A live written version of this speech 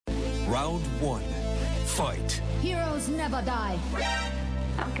Round 1. Fight. Heroes never die.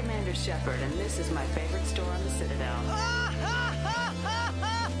 I'm Commander Shepard, and this is my favorite store on the Citadel.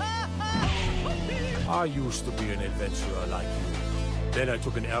 I used to be an adventurer like you. Then I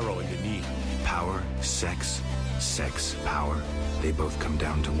took an arrow in the knee. Power, sex, power. They both come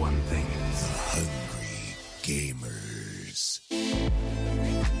down to one thing. Hungry Gamers.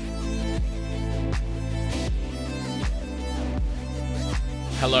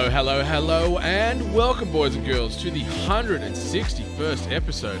 Hello, and welcome, boys and girls, to the 161st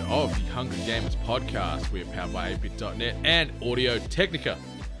episode of the Hungry Gamers podcast. We are powered by 8bit.net and Audio Technica.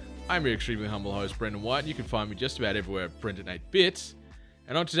 I'm your extremely humble host, Brendan White. You can find me just about everywhere at Brendan 8bit.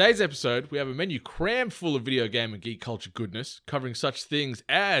 And on today's episode, we have a menu crammed full of video game and geek culture goodness, covering such things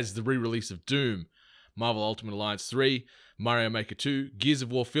as the re-release of Doom, Marvel Ultimate Alliance 3, Mario Maker 2, Gears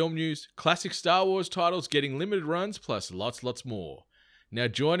of War film news, classic Star Wars titles getting limited runs, plus lots more. Now,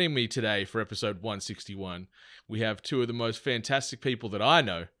 joining me today for episode 161, we have two of the most fantastic people that I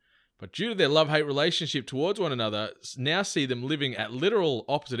know, but due to their love-hate relationship towards one another, now see them living at literal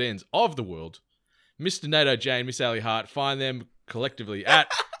opposite ends of the world. Mr. NATO J and Miss Ali Hart. Find them collectively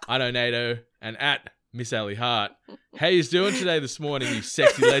at I Know NATO and at Miss Ali Hart. How you doing today this morning, you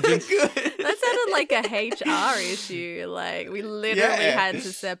sexy legends? That sounded like a HR issue. Like, we literally had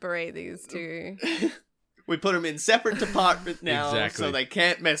to separate these two. We put them in separate departments now, Exactly. so they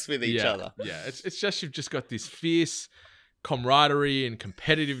can't mess with each other. Yeah, it's just you've just got this fierce camaraderie and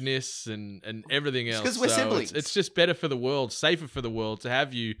competitiveness and everything else. Because we're siblings. It's just better for the world, safer for the world to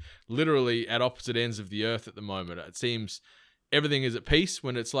have you literally at opposite ends of the earth at the moment. It seems everything is at peace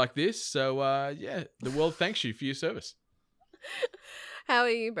when it's like this. So, yeah, the world thanks you for your service. How are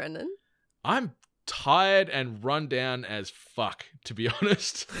you, Brendan? I'm tired and run down as fuck, to be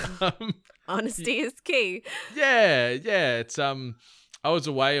honest. Honesty is key. Yeah, it's I was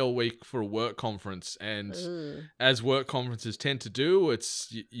away all week for a work conference, and as work conferences tend to do,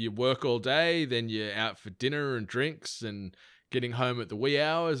 it's you work all day, then you're out for dinner and drinks and getting home at the wee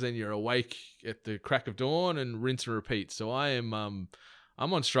hours, then you're awake at the crack of dawn and rinse and repeat. So I'm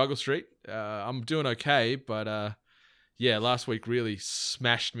on struggle street. I'm doing okay, but yeah, last week really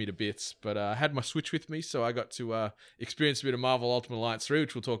smashed me to bits, but I had my Switch with me, so I got to experience a bit of Marvel Ultimate Alliance 3,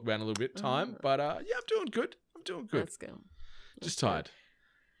 which we'll talk about in a little bit of time. But yeah, I'm doing good. That's good. Just tired.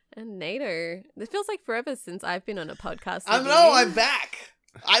 And NATO, it feels like forever since I've been on a podcast. I know, I'm back.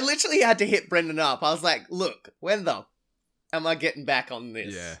 I literally had to hit Brendan up. I was like, look, when the am I getting back on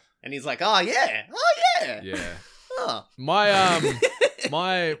this? Yeah. And he's like, oh yeah. Yeah. Oh.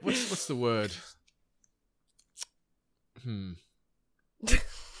 My what's the word?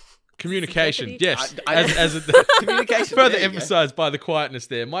 Communication. Yes. As Communication. further emphasized by the quietness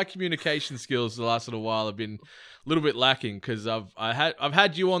there. My communication skills the last little while have been a little bit lacking because I've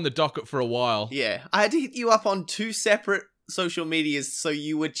had you on the docket for a while. Yeah. I had to hit you up on two separate social medias so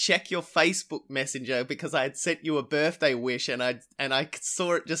you would check your Facebook Messenger because I had sent you a birthday wish and I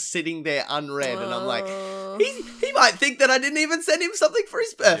saw it just sitting there unread and I'm like, he might think that I didn't even send him something for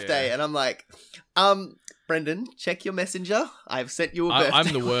his birthday. Yeah. And I'm like, Brendan, check your messenger. I've sent you a birthday I'm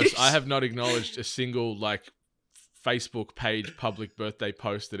the worst. wish. I have not acknowledged a single Facebook page public birthday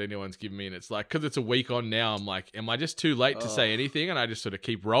post that anyone's given me, and it's like, because it's a week on now, I'm like, am I just too late to say anything and I just sort of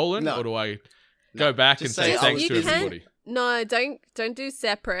keep rolling, or do I go back and say thanks to everybody? No, don't do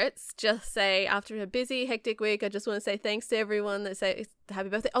separates. Just say, after a busy, hectic week, I just want to say thanks to everyone that say happy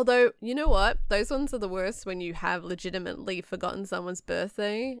birthday. Although, you know what? Those ones are the worst when you have legitimately forgotten someone's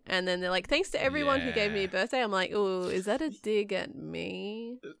birthday and then they're like, thanks to everyone who gave me a birthday. I'm like, oh, is that a dig at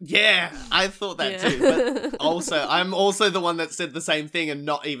me? Yeah, I thought that too. But also, I'm also the one that said the same thing and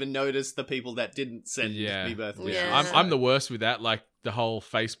not even noticed the people that didn't send me birthday. Yeah. I'm the worst with that, like the whole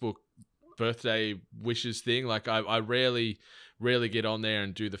Facebook birthday wishes thing. Like I rarely get on there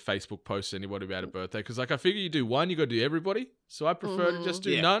and do the Facebook post to anybody about a birthday because like I figure you do one, you got to do everybody. So I prefer to just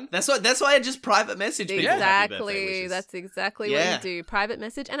do none. That's why I just private message people. happy birthday wishes. That's exactly what you do. Private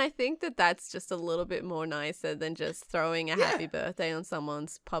message, and I think that that's just a little bit more nicer than just throwing a happy birthday on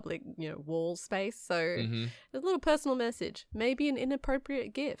someone's public, wall space. So a little personal message, maybe an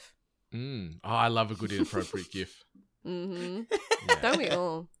inappropriate GIF. Oh, I love a good inappropriate GIF. Don't we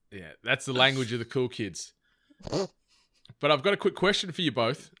all? Yeah, that's the language of the cool kids. But I've got a quick question for you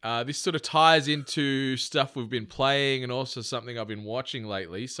both. This sort of ties into stuff we've been playing and also something I've been watching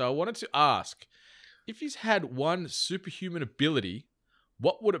lately. So I wanted to ask, if you've had one superhuman ability,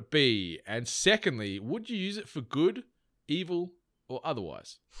 what would it be? And secondly, would you use it for good, evil, or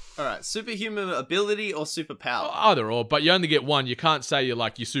otherwise? All right, superhuman ability or superpower? Either or, but you only get one. You can't say you're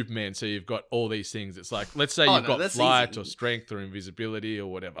Superman, so you've got all these things. It's like, let's say you've got flight or strength or invisibility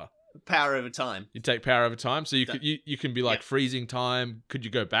or whatever. Power over time. You take power over time, so you can be like Yeah. freezing time. Could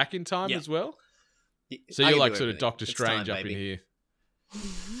you go back in time Yeah. as well? So I you're can like do sort of everything. Doctor It's Strange time, up baby. in here.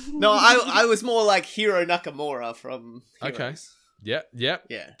 No, I was more like Hiro Nakamura from Heroes. Okay. Yeah.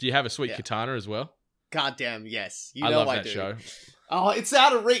 Yeah. Do you have a sweet Yeah. katana as well? Goddamn, yes. You I know love I that do. show. Oh, it's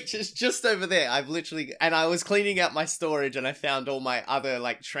out of reach. It's just over there. And I was cleaning out my storage and I found all my other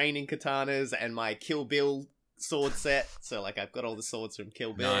like training katanas and my Kill Bill sword set. So like I've got all the swords from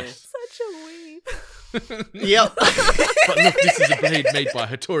Kill Bill. Nice. Such a weeb. Yep. But look, this is a blade made by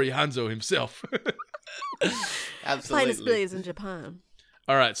Hattori Hanzo himself. Finest Absolutely. blades in Japan.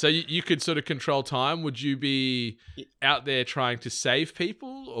 All right, so you could sort of control time. Would you be out there trying to save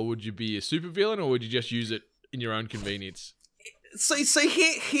people, or would you be a supervillain, or would you just use it in your own convenience? So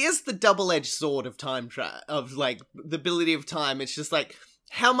here's the double-edged sword of time of like the ability of time. It's just like,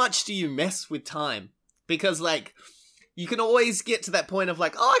 how much do you mess with time? Because like you can always get to that point of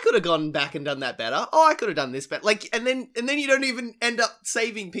like, oh, I could have gone back and done that better. Oh, I could have done this better. Like, and then you don't even end up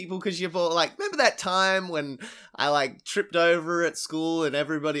saving people because you're like, remember that time when I like tripped over at school and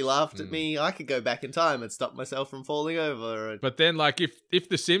everybody laughed at me? I could go back in time and stop myself from falling over. But then, like, if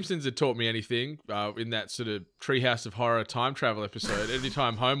The Simpsons had taught me anything in that sort of Treehouse of Horror time travel episode, every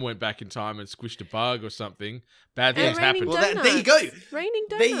time Homer went back in time and squished a bug or something, bad And things raining happened. Well, there you go. Raining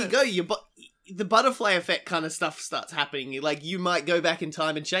donuts. There you go. The butterfly effect kind of stuff starts happening. Like, you might go back in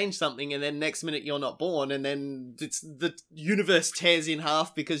time and change something, and then next minute you're not born, and then the universe tears in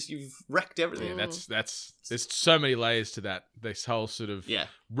half because you've wrecked everything. Yeah, that's there's so many layers to that. This whole sort of Yeah.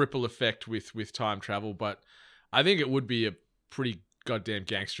 ripple effect with time travel, but I think it would be a pretty goddamn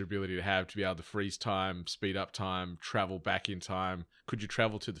gangster ability to have, to be able to freeze time, speed up time, travel back in time. Could you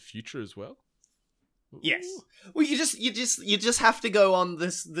travel to the future as well? Yes. Well, you just have to go on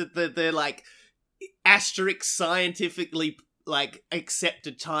this the like asterisk scientifically like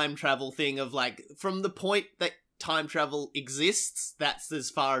accepted time travel thing of like, from the point that time travel exists, that's as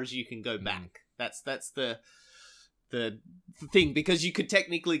far as you can go back. That's the thing, because you could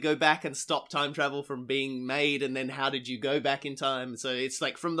technically go back and stop time travel from being made, and then how did you go back in time? So it's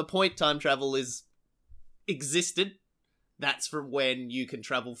like, from the point time travel is existed, that's from when you can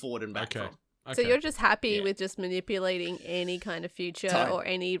travel forward and back Okay. from. So you're just happy Yeah. with just manipulating any kind of future Time. or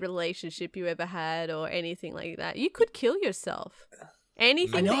any relationship you ever had or anything like that. You could kill yourself.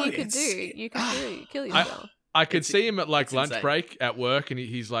 Anything I know, that you could it's- do, you could do. Kill yourself. I could It's- see him at like it's lunch insane. break at work, and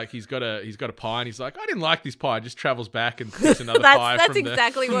he's got a pie, and he's like, I didn't like this pie. Just travels back and gets another pie. That's from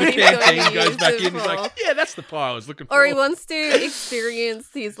exactly the what he's going canteen, to goes use back it in. He's like, for. yeah, that's the pie I was looking for. Or he wants to experience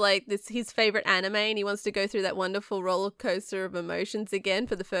his favorite anime, and he wants to go through that wonderful roller coaster of emotions again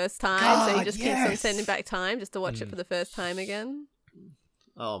for the first time. So he God, just keeps on yes. sending back time just to watch it for the first time again.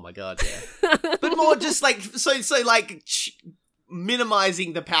 Oh my god, yeah. But more just like so like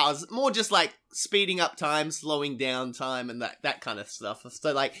minimizing the powers, more just like speeding up time, slowing down time, and that kind of stuff.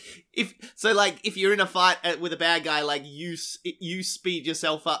 So like if you're in a fight with a bad guy, like you speed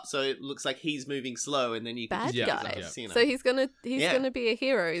yourself up so it looks like he's moving slow, and then you can Bad Yeah, guy. yeah. You know. So he's gonna Yeah. be a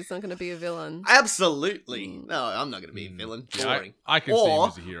hero. He's not gonna be a villain. Absolutely. No, I'm not going to be a villain. Yeah, Boring. I could see him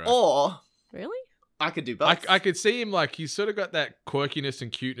as a hero. Or Really? I could do both. I could see him like, he's sort of got that quirkiness and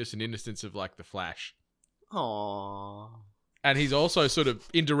cuteness and innocence of like the Flash. Aww. And he's also sort of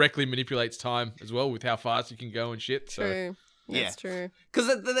indirectly manipulates time as well with how fast you can go and shit. So True. Yeah. That's true.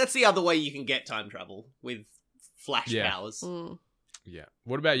 Because that's the other way you can get time travel, with flash Yeah. powers. Mm. yeah.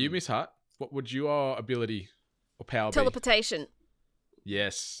 What about you, Miss Hart? What would your ability or power be? Teleportation.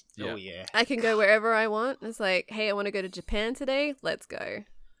 Yes. Yeah. Oh yeah. I can go wherever I want. It's like, hey, I want to go to Japan today. Let's go.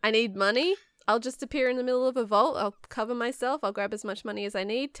 I need money. I'll just appear in the middle of a vault. I'll cover myself. I'll grab as much money as I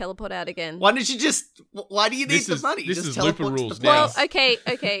need. Teleport out again. Why do you need This the is- money? this Just is teleport Looper to rules the now. Well, place. okay,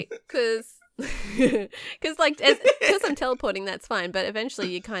 because I'm teleporting, that's fine. But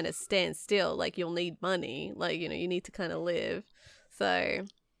eventually, you kind of stand still. Like, you'll need money. Like, you need to kind of live. So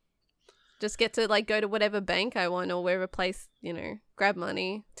just get to like go to whatever bank I want or wherever place, grab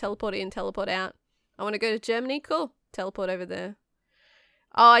money, teleport in, teleport out. I want to go to Germany. Cool, teleport over there.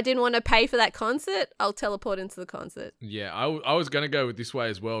 Oh, I didn't want to pay for that concert. I'll teleport into the concert. Yeah, I was going to go with this way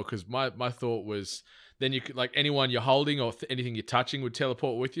as well, because my thought was then you could, like, anyone you're holding or anything you're touching would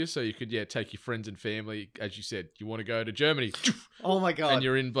teleport with you, so you could, take your friends and family. As you said, you want to go to Germany, Oh my god. and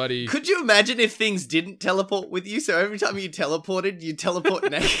you're in bloody... Could you imagine if things didn't teleport with you? So every time you teleported, you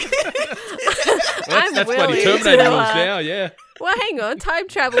teleport naked. I'm that's bloody willing Terminator to, rules now, yeah. Well, hang on, time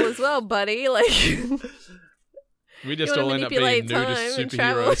travel as well, buddy. Like, We just you all want end to up being manipulate time nudist and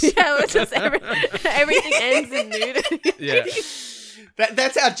travel. superheroes. Yeah, it's just everything ends in nudity. Yeah.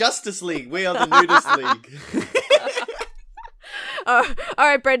 That's our Justice League. We are the Nudist League. All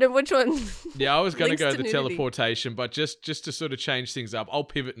right, Brendan, which one? Yeah, I was going to Links go to the nudity. teleportation, but just to sort of change things up, I'll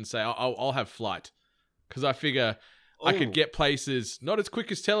pivot and say I'll have flight. Because I figure I could get places, not as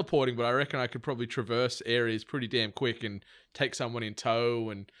quick as teleporting, but I reckon I could probably traverse areas pretty damn quick and take someone in tow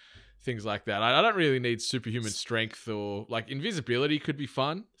and things like that. I don't really need superhuman strength or, like, invisibility could be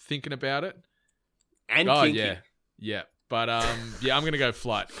fun, thinking about it. And Oh, kinky. yeah. But, yeah, I'm going to go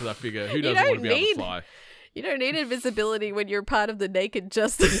flight because I figure who You doesn't want to don't be able need- to fly? You don't need invisibility when you're part of the Naked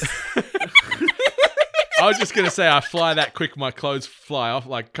Justice. I was just going to say I fly that quick, my clothes fly off,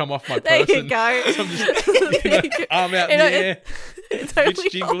 like come off my There person. you go. I'm just, There you go. arm out in You the know, air. It's only Bitch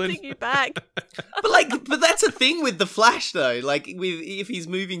jingling. holding you back. But that's a thing with the Flash though. Like if he's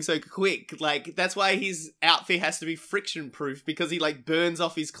moving so quick, like that's why his outfit has to be friction proof because he like burns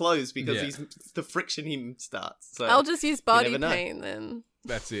off his clothes because Yeah. he's the friction him starts. So I'll just use body never know. paint then.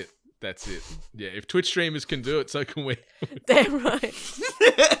 That's it. Yeah, if Twitch streamers can do it, so can we. Damn right.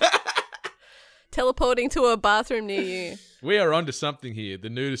 Teleporting to a bathroom near you. We are onto something here. The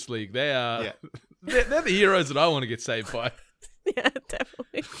Nudist League. They are. Yeah. They're the heroes that I want to get saved by. Yeah,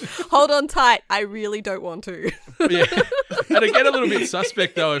 definitely. Hold on tight. I really don't want to. Yeah. And I get a little bit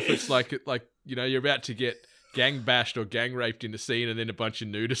suspect though if it's like you're about to get gang bashed or gang raped in the scene and then a bunch of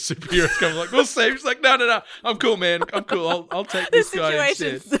nudist superheroes come like, we'll save. It's like, no. I'm cool, man. I'm cool. I'll take The this guy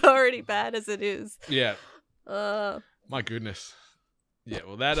instead. situation's already bad as it is. Yeah. My goodness. Yeah,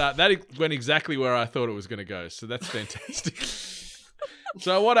 well, that went exactly where I thought it was going to go, so that's fantastic.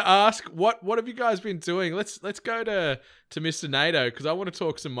 So I want to ask, what have you guys been doing? Let's go to Mr. NATO, because I want to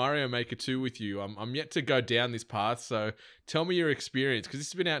talk some Mario Maker 2 with you. I'm yet to go down this path, so tell me your experience, because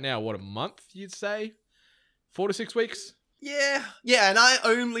this has been out now, what, a month, you'd say? 4 to 6 weeks? Yeah, and I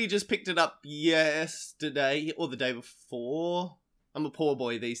only just picked it up yesterday or the day before. I'm a poor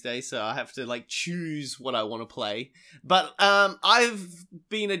boy these days, so I have to like choose what I want to play. But I've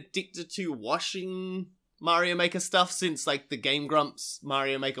been addicted to watching Mario Maker stuff since like the Game Grumps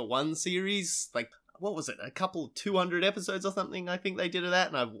Mario Maker 1 series. Like, what was it? A couple 200 episodes or something I think they did of that,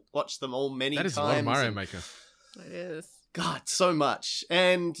 and I've watched them all many times. That is a lot of Mario Maker. It is. God, so much.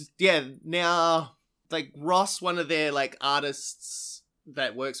 And yeah, now like Ross, one of their like artists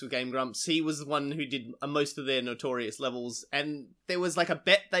that works with Game Grumps, he was the one who did most of their Notorious levels, and there was like a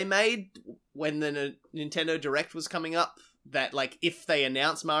bet they made when the Nintendo Direct was coming up that like if they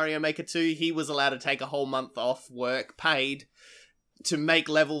announced Mario Maker 2, he was allowed to take a whole month off work paid to make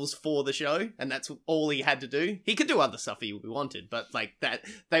levels for the show, and that's all he had to do. He could do other stuff he wanted, but like that,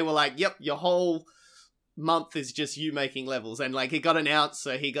 they were like, yep, your whole month is just you making levels. And like it got announced,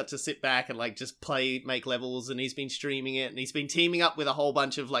 so he got to sit back and like just make levels, and he's been streaming it, and he's been teaming up with a whole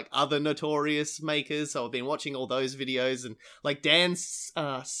bunch of like other Notorious makers, so I've been watching all those videos. And like Dan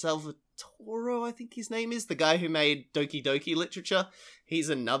Salvatore, I think his name is, the guy who made Doki Doki Literature, he's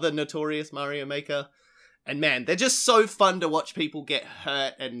another Notorious Mario Maker. And man, they're just so fun to watch people get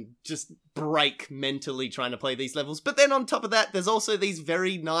hurt and just break mentally trying to play these levels. But then on top of that, there's also these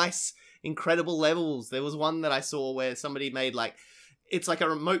very nice, incredible levels. There was one that I saw where somebody made like, it's like a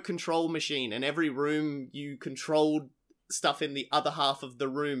remote control machine, and every room you controlled stuff in the other half of the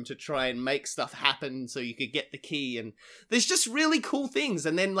room to try and make stuff happen so you could get the key. And there's just really cool things.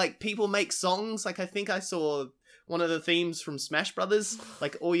 And then like people make songs. Like I think I saw one of the themes from Smash Brothers.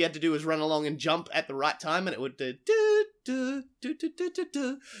 Like all you had to do was run along and jump at the right time, and it would do do do do do do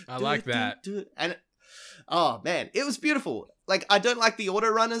do. I like that. And oh man, it was beautiful. Like I don't like the auto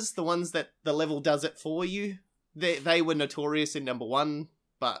runners, the ones that the level does it for you. They were notorious in number 1,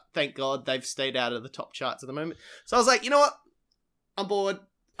 but thank God they've stayed out of the top charts at the moment. So I was like, you know what? I'm bored.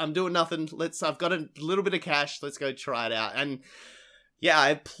 I'm doing nothing. I've got a little bit of cash. Let's go try it out. And yeah,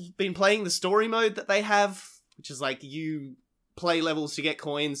 I've been playing the story mode that they have, which is like you play levels to get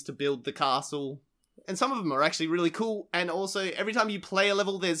coins to build the castle. And some of them are actually really cool. And also, every time you play a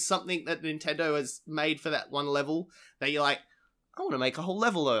level, there's something that Nintendo has made for that one level that you're like, I want to make a whole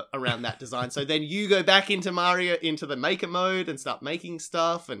level around that design. So then you go back into the Maker mode and start making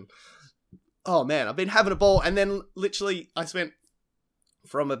stuff. And oh man, I've been having a ball. And then literally I spent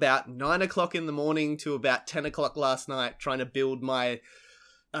from about 9 o'clock in the morning to about 10 o'clock last night trying to build my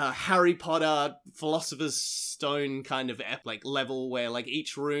Harry Potter Philosopher's Stone kind of like level where like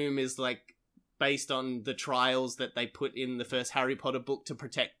each room is like based on the trials that they put in the first Harry Potter book to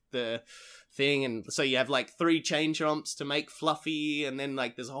protect the thing. And so you have like 3 chain chomps to make Fluffy, and then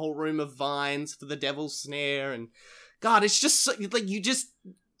like there's a whole room of vines for the Devil's Snare. And God, it's just so, like you just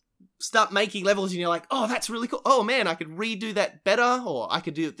start making levels and you're like, oh, that's really cool. Oh man, I could redo that better, or I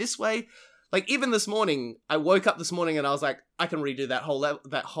could do it this way. Like, even this morning, I woke up this morning and I was like, I can redo that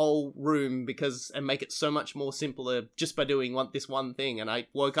whole room and make it so much more simpler just by doing this one thing. And I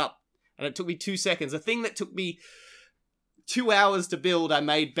woke up and it took me 2 seconds. A thing that took me 2 hours to build, I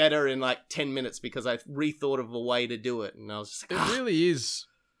made better in like 10 minutes because I rethought of a way to do it. And I was just like, It really is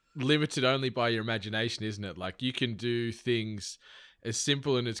limited only by your imagination, isn't it? Like, you can do things as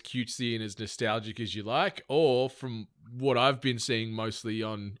simple and as cutesy and as nostalgic as you like, or from what I've been seeing mostly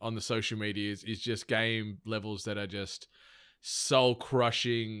on the social media is just game levels that are just soul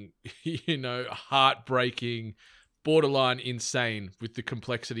crushing, heartbreaking, borderline insane with the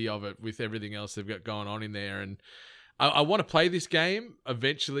complexity of it, with everything else they've got going on in there. And I want to play this game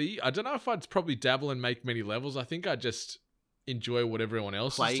eventually. I don't know if I'd probably dabble and make many levels. I think I just enjoy what everyone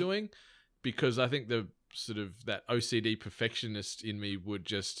else is doing, because I think the sort of that OCD perfectionist in me would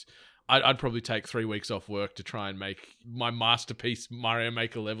just, I'd probably take 3 weeks off work to try and make my masterpiece Mario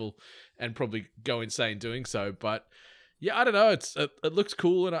Maker level and probably go insane doing so. But yeah, I don't know. It looks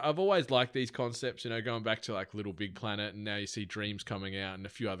cool, and I've always liked these concepts, going back to like Little Big Planet, and now you see Dreams coming out and a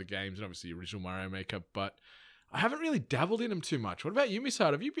few other games, and obviously the original Mario Maker, but I haven't really dabbled in them too much. What about you, Miss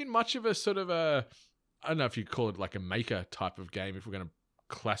Hart? Have you been much of a sort of I don't know if you'd call it like a maker type of game, if we're going to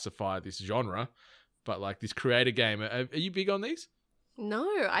classify this genre, but like this creator game. Are you big on these? No,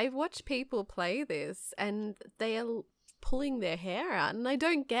 I watch people play this and they are pulling their hair out and I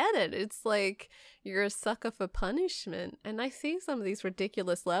don't get it. It's like you're a sucker for punishment. And I see some of these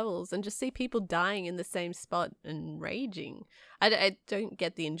ridiculous levels and just see people dying in the same spot and raging. I don't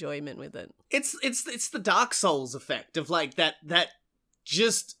get the enjoyment with it. It's the Dark Souls effect of like that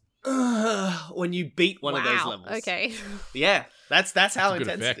just when you beat one of those levels. Okay. Yeah, that's how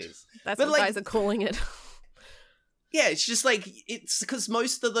intense it is. That's but what like, guys are calling it. Yeah, it's just like, it's because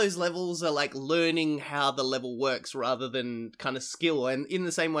most of those levels are like learning how the level works rather than kind of skill. And in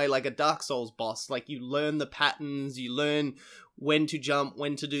the same way, like a Dark Souls boss, like you learn the patterns, you learn when to jump,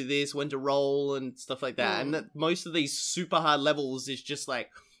 when to do this, when to roll and stuff like that. And that most of these super hard levels is just like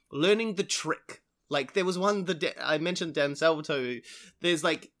learning the trick. Like there was one that I mentioned, Dan Salvatore, there's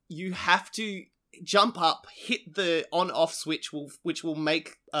like, you have to jump up, hit the on-off switch, which will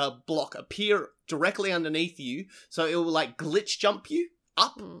make a block appear directly underneath you, so it will like glitch jump you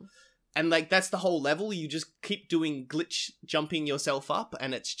up. And like that's the whole level. You just keep doing glitch jumping yourself up,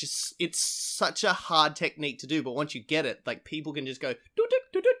 and it's such a hard technique to do, but once you get it, like people can just go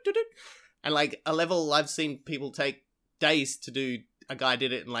do-do-do-do-do-do. And like a level I've seen people take days to do, a guy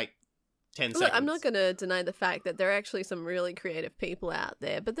did it in like 10 seconds. Look, I'm not going to deny the fact that there are actually some really creative people out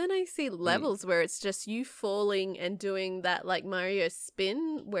there, but then I see levels where it's just you falling and doing that like Mario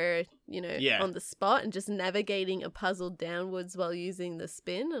spin where, on the spot and just navigating a puzzle downwards while using the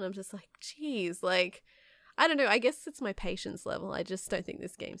spin. And I'm just like, geez, like, I don't know. I guess it's my patience level. I just don't think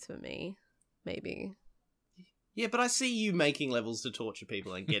this game's for me. Maybe. Yeah, but I see you making levels to torture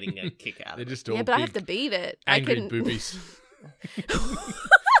people and getting a kick out of it. They're just all but I have to beat it. Angry boobies.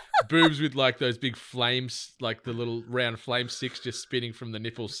 Boobs with like those big flames, like the little round flame sticks just spinning from the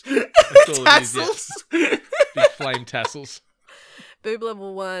nipples. That's all Tassels? It is, yeah. Big flame tassels. Boob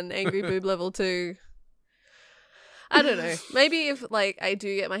level 1, angry boob level 2. I don't know. Maybe if like I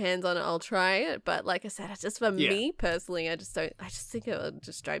do get my hands on it, I'll try it. But like I said, just for me personally, I just think it would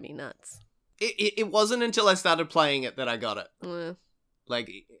just drive me nuts. It wasn't until I started playing it that I got it.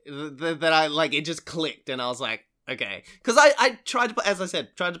 Like that I like it just clicked, and I was like, okay, because I tried to, as I said,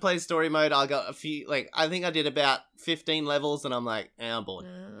 tried to play story mode. I got a few, like, I think I did about 15 levels, and I'm like, I'm bored.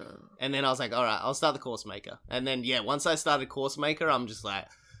 And then I was like, all right, I'll start the Course Maker. And then, once I started Course Maker, I'm just like,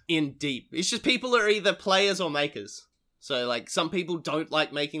 in deep. It's just people are either players or makers. So, like, some people don't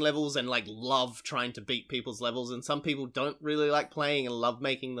like making levels and, like, love trying to beat people's levels, and some people don't really like playing and love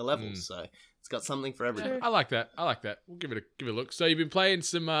making the levels. So, it's got something for everyone. I like that. We'll give it a look. So, you've been playing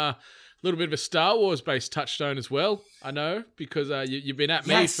some little bit of a Star Wars-based touchstone as well, I know, because you've been at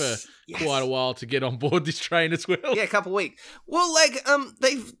me for quite a while to get on board this train as well. Yeah, a couple of weeks. Well, like,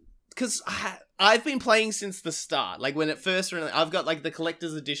 because I've been playing since the start. Like, when it first, I've got, like, the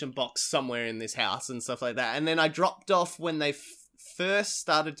collector's edition box somewhere in this house and stuff like that. And then I dropped off when they first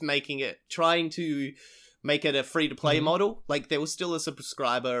started trying to make it a free-to-play model. Like, there was still a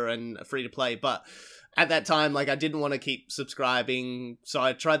subscriber and a free-to-play, but at that time, like, I didn't want to keep subscribing, so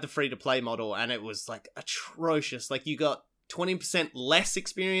I tried the free-to-play model, and it was, like, atrocious. Like, you got 20% less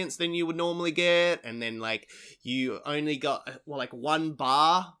experience than you would normally get, and then, like, you only got, one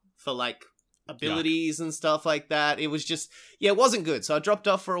bar for, like, abilities and stuff like that. It was just, it wasn't good. So I dropped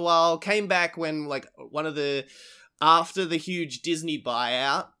off for a while, came back when, like, after the huge Disney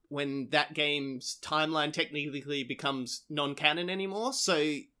buyout, when that game's timeline technically becomes non-canon anymore,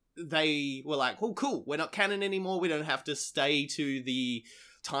 so they were like, oh, cool, we're not canon anymore. We don't have to stay to the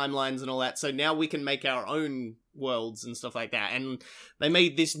timelines and all that. So now we can make our own worlds and stuff like that. And they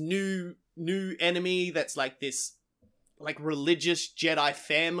made this new enemy that's like this like religious Jedi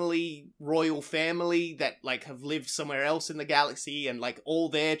family, royal family that like have lived somewhere else in the galaxy, and like all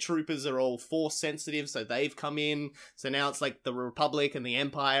their troopers are all Force sensitive, so they've come in. So now it's like the Republic and the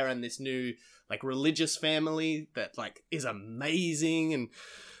Empire and this new like religious family that like is amazing. And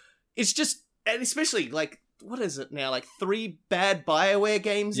it's just, and especially like, what is it now, like 3 bad BioWare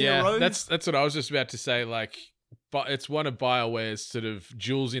games in a row? That's what I was just about to say. Like, but it's one of BioWare's sort of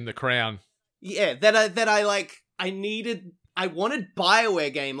jewels in the crown. Yeah, I wanted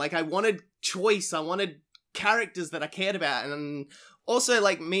BioWare game. Like, I wanted choice. I wanted characters that I cared about. And also,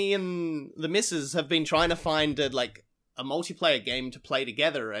 like, me and the missus have been trying to find a multiplayer game to play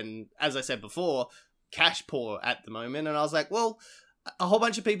together. And as I said before, cash poor at the moment. And I was like, well, a whole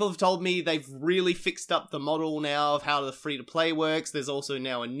bunch of people have told me they've really fixed up the model now of how the free-to-play works. There's also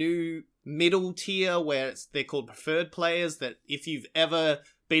now a new middle tier where they're called preferred players, that if you've ever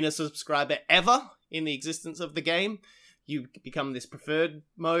been a subscriber ever in the existence of the game, you become this preferred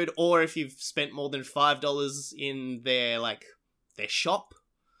mode. Or if you've spent more than $5 in their shop,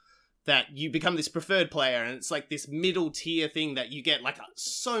 that you become this preferred player. And it's like this middle tier thing that you get like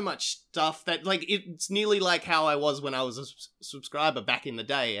so much stuff that like, it's nearly like how I was when I was a subscriber back in the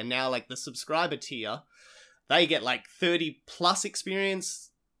day. And now like the subscriber tier, they get like 30 plus experience,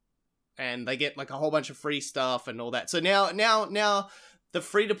 and they get like a whole bunch of free stuff and all that. So now the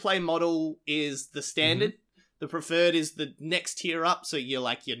free-to-play model is the standard. The preferred is the next tier up, so you're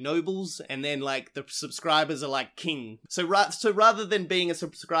like your nobles, and then like the subscribers are like king. So rather than being a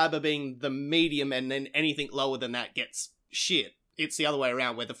subscriber being the medium, and then anything lower than that gets shit, it's the other way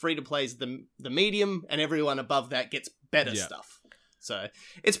around, where the free-to-play is the medium, and everyone above that gets better stuff. So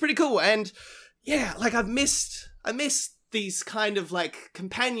it's pretty cool, and yeah, like I missed these kind of like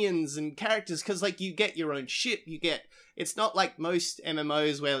companions and characters, because like you get your own ship, it's not like most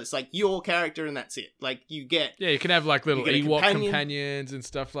MMOs where it's like your character and that's it. Like you can have like little Ewok companions and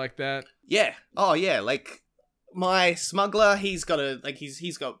stuff like that. Yeah. Oh yeah. Like my smuggler, he's got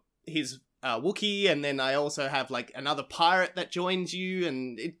his Wookiee, and then I also have like another pirate that joins you,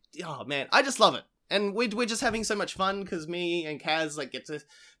 and oh man, I just love it. And we're just having so much fun because me and Kaz like get to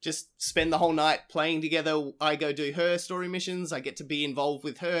just spend the whole night playing together. I go do her story missions. I get to be involved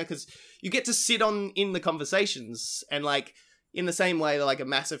with her because you get to sit in the conversations, and like in the same way like a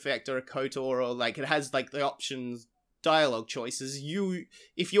Mass Effect or a KOTOR, or like it has like the options, dialogue choices.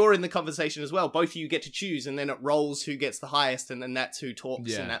 If you're in the conversation as well, both of you get to choose, and then it rolls who gets the highest, and then that's who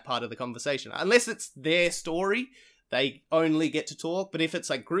talks in that part of the conversation. Unless it's their story, they only get to talk. But if it's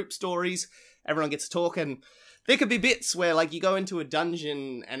like group stories, everyone gets to talk. And there could be bits where like you go into a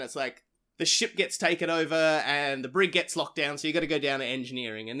dungeon and it's like the ship gets taken over and the brig gets locked down, so you got to go down to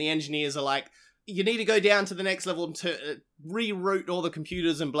engineering, and the engineers are like, you need to go down to the next level to reroute all the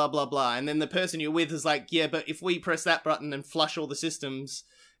computers and blah blah blah. And then the person you're with is like, yeah, but if we press that button and flush all the systems,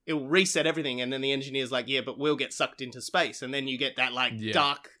 it'll reset everything. And then the engineer's like, yeah, but we'll get sucked into space. And then you get that like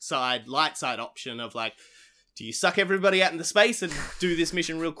dark side, light side option of like, do you suck everybody out into space and do this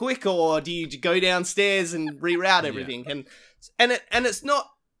mission real quick, or do you go downstairs and reroute everything? And it's not.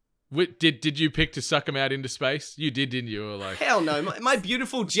 Did you pick to suck them out into space? You did, didn't you? Or like, hell no. My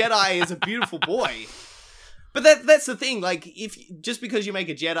beautiful Jedi is a beautiful boy. But that's the thing. Like, just because you make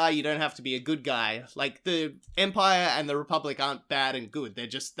a Jedi, you don't have to be a good guy. Like the Empire and the Republic aren't bad and good. They're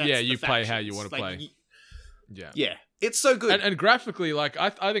just you play how you want to play. Yeah, it's so good. And graphically, like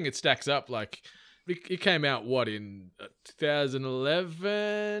I think it stacks up. Like it came out in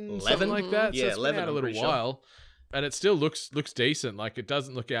 2011, something like that. Yeah, so it's 11. Been out a little while. And it still looks decent. Like, it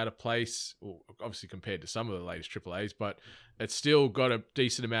doesn't look out of place, obviously compared to some of the latest AAAs, but it's still got a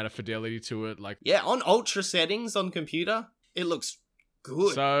decent amount of fidelity to it. Like, yeah, on ultra settings on computer, it looks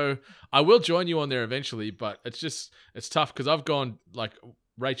good. So I will join you on there eventually, but it's tough because I've gone, like,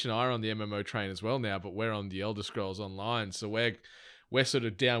 Rach and I are on the MMO train as well now, but we're on the Elder Scrolls Online, so we're sort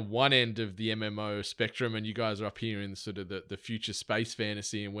of down one end of the MMO spectrum, and you guys are up here in sort of the future space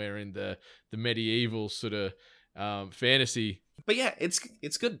fantasy, and we're in the medieval sort of fantasy. But yeah, it's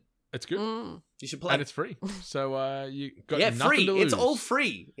good. It's good. You should play. And it's free. So you got nothing free. to lose. It's all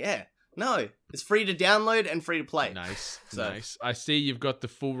free. Yeah. No, it's free to download and free to play. Nice. I see you've got the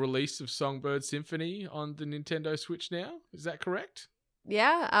full release of Songbird Symphony on the Nintendo Switch now. Is that correct?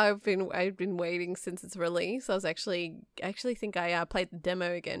 Yeah, I've been waiting since its release. I actually think I played the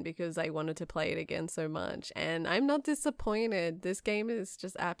demo again because I wanted to play it again so much, and I'm not disappointed. This game is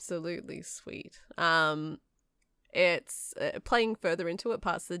just absolutely sweet. it's playing further into it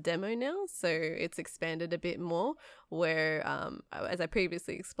past the demo now, so it's expanded a bit more. Where, as I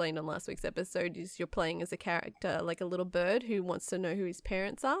previously explained on last week's episode, is you're playing as a character like a little bird who wants to know who his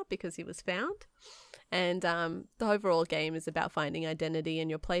parents are because he was found, and the overall game is about finding identity and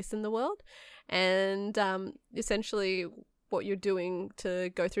your place in the world, and essentially what you're doing to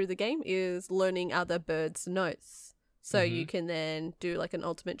go through the game is learning other birds' notes, so you can then do like an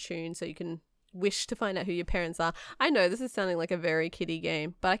ultimate tune, so you can wish to find out who your parents are. I know this is sounding like a very kiddie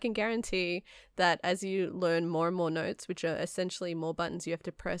game, but I can guarantee that as you learn more and more notes, which are essentially more buttons you have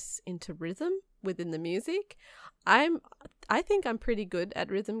to press into rhythm within the music, I think I'm pretty good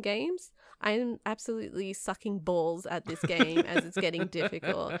at rhythm games. I'm absolutely sucking balls at this game as it's getting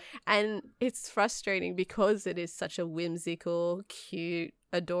difficult. And it's frustrating because it is such a whimsical, cute,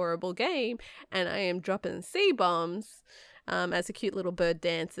 adorable game, and I am dropping C-bombs as a cute little bird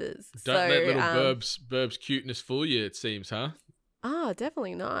dances. Don't let little Burb's cuteness fool you, it seems, huh? Oh,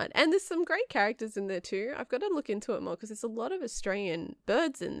 definitely not. And there's some great characters in there too. I've got to look into it more because there's a lot of Australian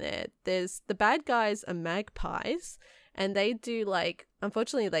birds in there. There's the bad guys are magpies, and they do like,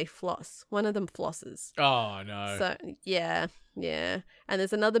 unfortunately they floss. One of them flosses. Oh, no. So, yeah. And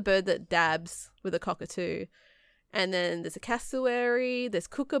there's another bird that dabs with a cockatoo. And then there's a cassowary, there's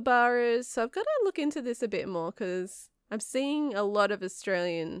kookaburras. So I've got to look into this a bit more because I'm seeing a lot of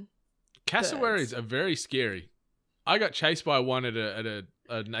Australian cassowaries are very scary. I got chased by one at a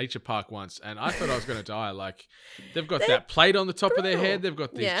nature park once, and I thought I was going to die. Like, they've got that plate on the top of their head. They've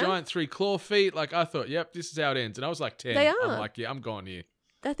got these giant 3 claw feet. Like, I thought, yep, this is how it ends. And I was like 10. They are. I'm like, yeah, I'm gone here.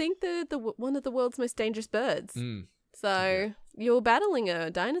 I think they're one of the world's most dangerous birds. So you're battling a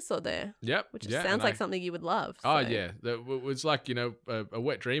dinosaur there. Yep. Which sounds like something you would love. Oh, yeah. It was like, a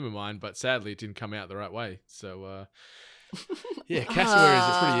wet dream of mine, but sadly it didn't come out the right way. So, yeah, cassowaries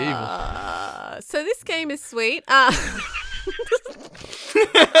are pretty evil. So this game is sweet.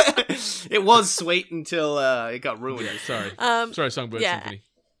 It was sweet until it got ruined. Yeah, sorry, Songbird Symphony.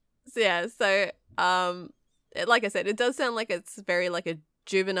 So like I said, it does sound like it's very like a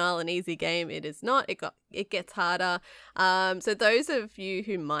juvenile and easy game. It is not. It gets harder. So those of you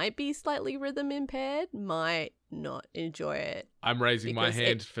who might be slightly rhythm impaired might not enjoy it. I'm raising my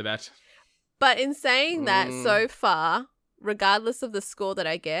hand for that. But in saying that, so far, regardless of the score that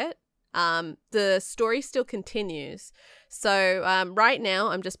I get, the story still continues. So right now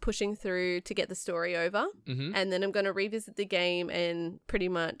I'm just pushing through to get the story over, and then I'm going to revisit the game and pretty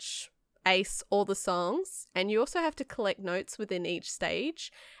much ace all the songs. And you also have to collect notes within each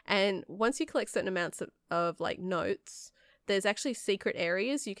stage, and once you collect certain amounts of like notes, there's actually secret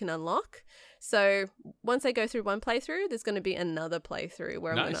areas you can unlock. So once I go through one playthrough, there's going to be another playthrough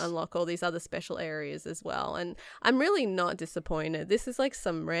where I'm going to unlock all these other special areas as well. And I'm really not disappointed. This is like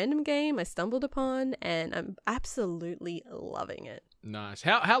some random game I stumbled upon, and I'm absolutely loving it. Nice.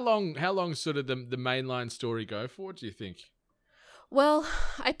 How long sort of the mainline story go for, do you think? Well,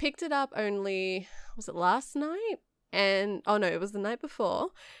 I picked it up only, was it last night? And oh no, it was the night before,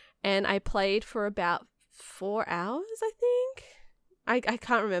 and I played for about 4 hours, I think. I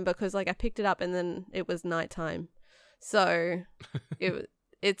can't remember because like I picked it up and then it was nighttime, so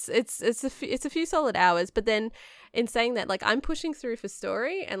it's a few solid hours. But then, in saying that, like I'm pushing through for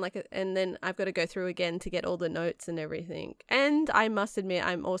story and then I've got to go through again to get all the notes and everything. And I must admit,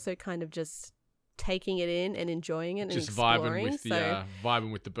 I'm also kind of just taking it in and enjoying it, just and exploring.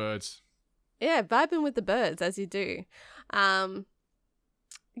 Vibing with the birds. Yeah, vibing with the birds as you do.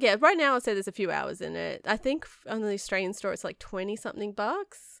 Yeah, right now I'd say there's a few hours in it. I think on the Australian store it's like 20-something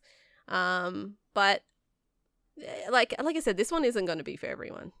bucks. But like I said, this one isn't going to be for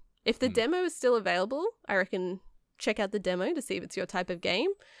everyone. If the demo is still available, I reckon check out the demo to see if it's your type of game.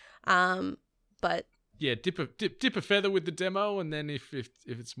 But yeah, dip a feather with the demo, and then if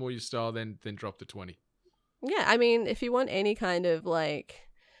it's more your style, then drop the 20. Yeah, I mean, if you want any kind of like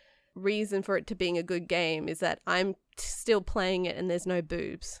reason for it to being a good game, is that I'm still playing it and there's no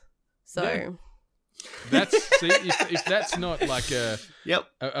boobs. So that's if that's not like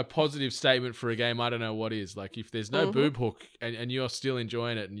a positive statement for a game, I don't know what is. Like if there's no boob hook and you're still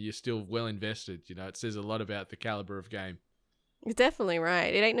enjoying it and you're still well invested, it says a lot about the caliber of game. You're definitely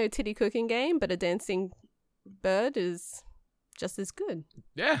right. It ain't no titty cooking game, but a dancing bird is just as good.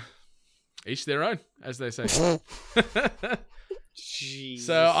 Yeah. Each their own, as they say. Jeez.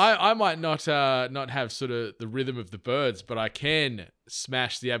 So I might not have sort of the rhythm of the birds, but I can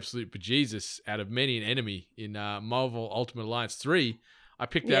smash the absolute bejesus out of many an enemy in Marvel Ultimate Alliance 3. I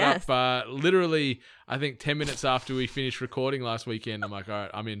picked that up literally, I think 10 minutes after we finished recording last weekend. I'm like, all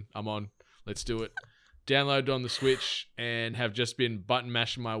right, I'm on. Let's do it. Downloaded on the Switch and have just been button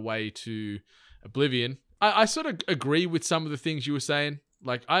mashing my way to Oblivion. I sort of agree with some of the things you were saying.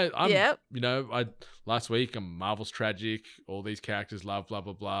 Like I'm, Yep. last week I'm Marvel's tragic. All these characters love blah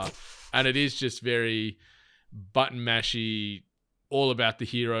blah blah, and it is just very button mashy, all about the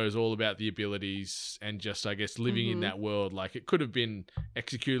heroes, all about the abilities, and just I guess living in that world. Like it could have been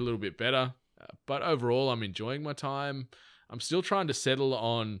executed a little bit better, but overall I'm enjoying my time. I'm still trying to settle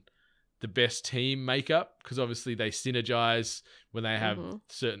on the best team makeup because obviously they synergize when they have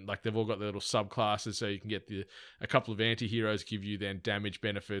certain, like they've all got their little subclasses, so you can get a couple of anti-heroes give you then damage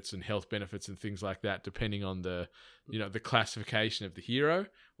benefits and health benefits and things like that depending on the classification of the hero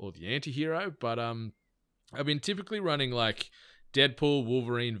or the anti-hero. But I've been typically running like Deadpool,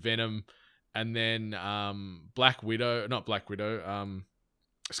 Wolverine, Venom, and then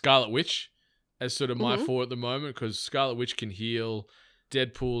Scarlet Witch as sort of my four at the moment, because Scarlet Witch can heal.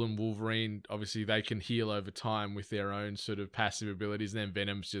 Deadpool and Wolverine, obviously they can heal over time with their own sort of passive abilities. And then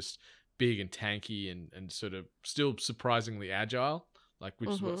Venom's just big and tanky and sort of still surprisingly agile, like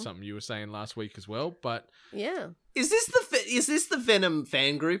which is what something you were saying last week as well. But yeah, is this the Venom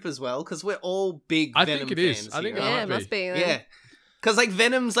fan group as well? Because we're all big I Venom think it fans is. I think here. it yeah, might it must be. Yeah, because like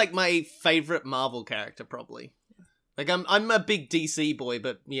Venom's like my favorite Marvel character probably. Like I'm a big DC boy,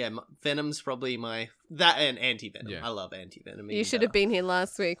 but yeah, Venom's probably that and Anti-Venom. Yeah. I love Anti-Venom. You should have been here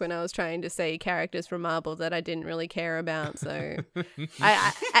last week when I was trying to say characters from Marvel that I didn't really care about. So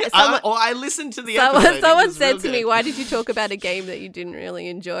I listened to the episode. Someone said to me, "Why did you talk about a game that you didn't really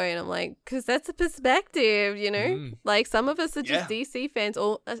enjoy?" And I'm like, "Because that's a perspective, you know. Like some of us are just DC fans,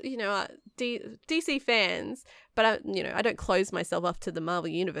 or DC fans." But I don't close myself off to the Marvel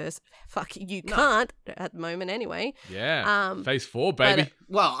universe. Fuck, you can't at the moment anyway. Yeah, Phase 4, baby.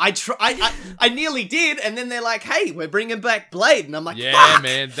 Well, I nearly did, and then they're like, "Hey, we're bringing back Blade," and I'm like, "Yeah, fuck!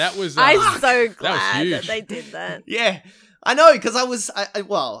 man, that was." I'm so glad huge. that they did that. Yeah, I know, because I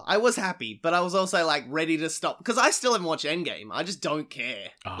was happy, but I was also like ready to stop because I still haven't watched Endgame. I just don't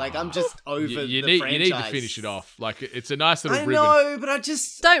care. Like I'm just over you the need, franchise. You need to finish it off. Like it's a nice little I ribbon. know, but I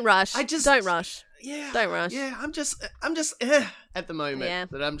just Don't rush. don't rush. Yeah, Don't rush. Yeah, I'm just at the moment. Yeah.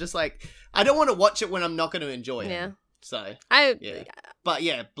 That I'm just like I don't want to watch it when I'm not going to enjoy it. Yeah. So Yeah. But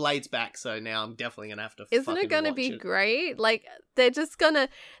yeah, Blade's back, so now I'm definitely gonna have to. Isn't it gonna be great? Like they're gonna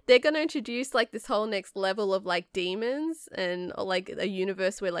introduce like this whole next level of like demons and like a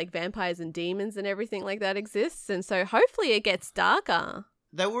universe where like vampires and demons and everything like that exists, and so hopefully it gets darker.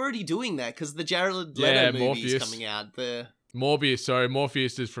 They were already doing that because the Jared Leto movie Morpheus. is coming out. Morpheus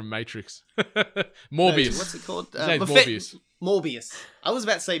is from Matrix. Morbius. No, what's it called? His name's Morbius. Morbius. I was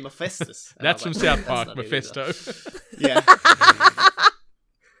about to say Mephistus. and That's I from was like, South "No, Park, that's not it Mephisto. either." Yeah.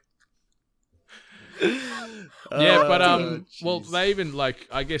 Yeah, but well, they even like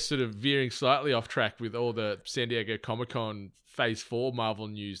I guess sort of veering slightly off track with all the San Diego Comic-Con Phase 4 Marvel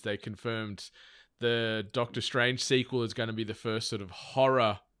news. They confirmed the Doctor Strange sequel is going to be the first sort of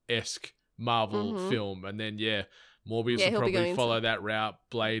horror-esque Marvel film, and then Morbius will probably follow that route.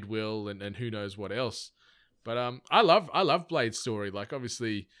 Blade will, and who knows what else. But I love Blade's story. Like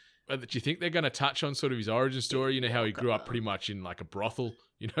obviously, do you think they're going to touch on sort of his origin story? You know how he grew up pretty much in like a brothel,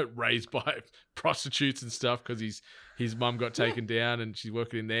 raised by prostitutes and stuff because his mum got taken down and she's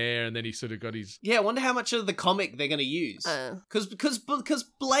working in there, and then he sort of got his. Yeah, I wonder how much of the comic they're going to use. Because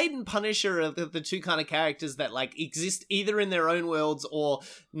Blade and Punisher are the two kind of characters that like exist either in their own worlds or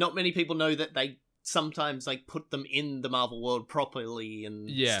not many people know that they sometimes like put them in the Marvel world properly and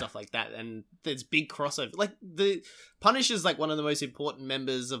stuff like that, and there's big crossover. Like the Punisher's like one of the most important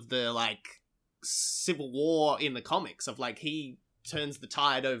members of the like Civil War in the comics, of like he turns the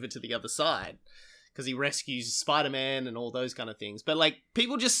tide over to the other side because he rescues Spider-Man and all those kind of things. But like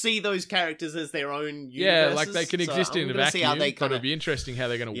people just see those characters as their own universes. Yeah, like they can exist in a vacuum. But it'll be be interesting how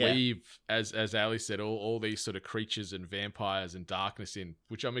they're going to weave, as Ali said, all these sort of creatures and vampires and darkness in,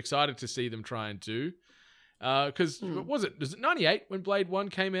 which I'm excited to see them try and was it 98 when Blade 1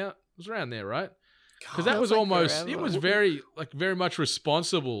 came out? It was around there, right? Because that was like almost forever. It was very much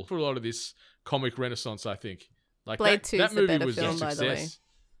responsible for a lot of this comic renaissance, I think. Like Blade 2 that is the movie better was film, a by the way. success.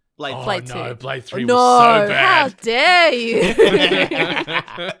 Blade 2. No, Blade 3 No, was so bad. how dare you?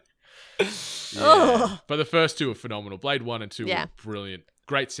 Yeah. But the first two were phenomenal. Blade 1 and 2 were Yeah. brilliant.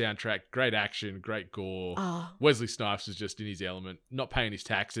 Great soundtrack, great action, great gore. Oh. Wesley Snipes was just in his element, not paying his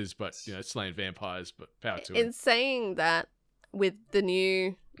taxes, but slaying vampires. But power to him. In saying that, with the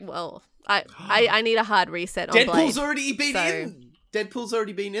new, I need a hard reset on Blade. Deadpool's already been in. Deadpool's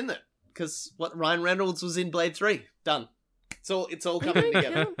already been in there because Ryan Reynolds was in Blade 3. Done. It's all We coming don't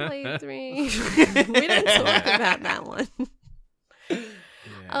together. count Blade 3. We don't talk about that one. Yeah.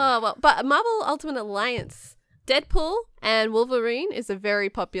 Oh, well, but Marvel Ultimate Alliance Deadpool and Wolverine is a very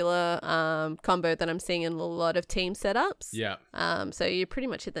popular combo that I'm seeing in a lot of team setups. Yeah. So you pretty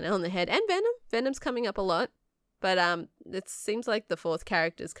much hit the nail on the head. And Venom. Venom's coming up a lot. But it seems like the fourth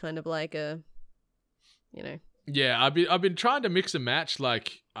character is kind of like a, you know. Yeah, I've been trying to mix and match.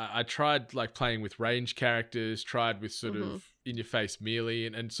 Like I tried like playing with range characters, tried with sort of in-your-face melee,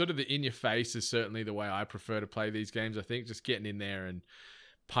 and sort of the in-your-face is certainly the way I prefer to play these games. I think just getting in there and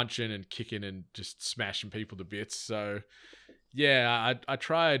punching and kicking and just smashing people to bits. So yeah, I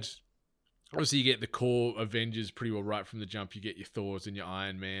tried. Obviously, you get the core Avengers pretty well right from the jump. You get your Thors and your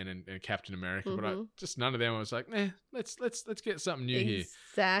Iron Man and Captain America, but just none of them. I was like, let's get something new here.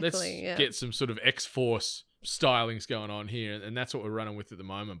 Exactly. Let's get some sort of X-Force stylings going on here, and that's what we're running with at the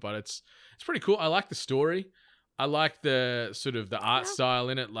moment. But it's pretty cool. I like the story. I like the sort of the art style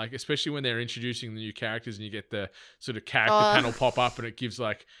in it, like especially when they're introducing the new characters and you get the sort of character panel pop up and it gives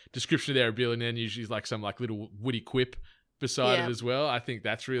like description of their ability and then usually like some like little witty quip beside it as well. I think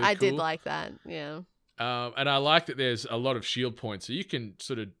that's really cool. I did like that, yeah. And I like that there's a lot of shield points, so you can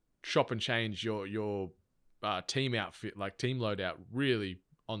sort of shop and change your team outfit, like team loadout, really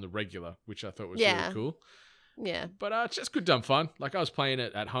on the regular, which I thought was really cool. Yeah. But it's just good dumb fun. Like I was playing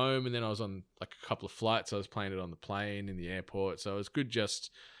it at home and then I was on like a couple of flights. I was playing it on the plane, in the airport. So it was good, just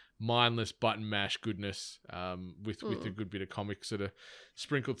mindless button mash goodness with a good bit of comic sort of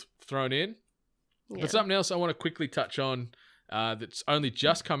sprinkled thrown in. Yeah. But something else I want to quickly touch on that's only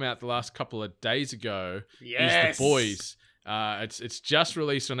just come out the last couple of days ago is The Boys. It's just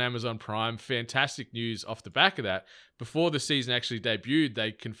released on Amazon Prime. Fantastic news off the back of that. Before the season actually debuted,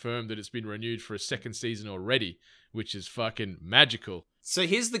 they confirmed that it's been renewed for a second season already, which is fucking magical. So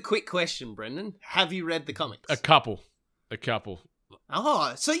here's the quick question, Brendan. Have you read the comics? A couple.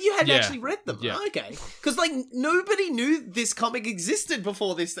 Oh, so you had actually read them. Yeah. Okay. Because, like, nobody knew this comic existed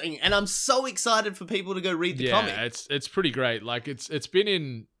before this thing, and I'm so excited for people to go read the comic. Yeah, it's pretty great. Like, it's been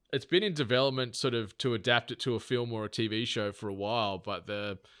in development sort of to adapt it to a film or a TV show for a while, but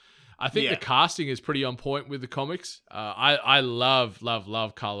I think the casting is pretty on point with the comics. I love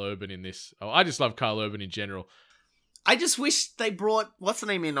Karl Urban in this. Oh, I just love Karl Urban in general. I just wish they brought, what's the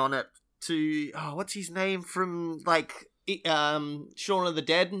name in on it, to, what's his name from, like, Shaun of the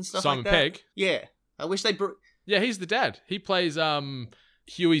Dead and stuff Simon like that? Pegg? Yeah. I wish they brought... Yeah, he's the dad. He plays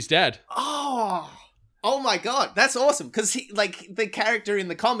Huey's dad. Oh my god, that's awesome, because the character in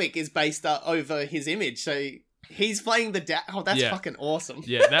the comic is based over his image, so he's playing the dad. Oh, that's fucking awesome.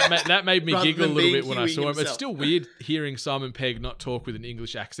 Yeah, that made me giggle a little bit when I saw him. himself. It's still weird hearing Simon Pegg not talk with an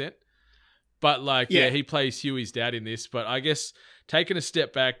English accent, but he plays Huey's dad in this. But I guess taking a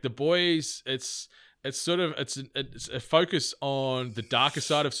step back, The Boys, it's a focus on the darker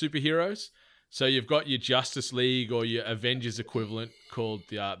side of superheroes. So you've got your Justice League or your Avengers equivalent called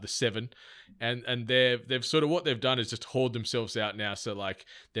the Seven, and they've sort of, what they've done is just hoard themselves out now. So like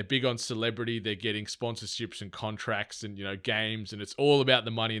they're big on celebrity, they're getting sponsorships and contracts and games, and it's all about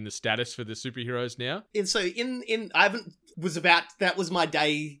the money and the status for the superheroes now. And so that was my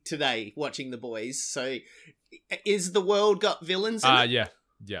day today watching The Boys. So is the world got villains in it?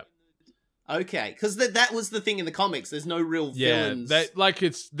 Yeah. Okay, because that was the thing in the comics. There's no real villains.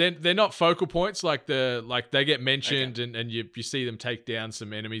 They're not focal points. Like they get mentioned and you see them take down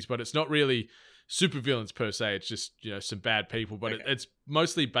some enemies, but it's not really super villains per se. It's just some bad people. But it's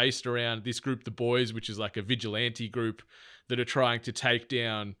mostly based around this group, The Boys, which is like a vigilante group that are trying to take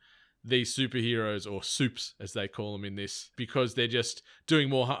down these superheroes, or supes as they call them in this, because they're just doing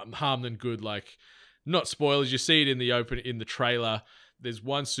more harm than good. Like, not spoilers, you see it in the trailer. There's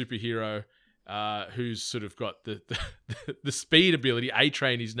one superhero who's sort of got the speed ability.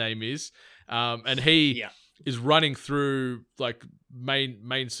 A-Train, his name is, and he is running through like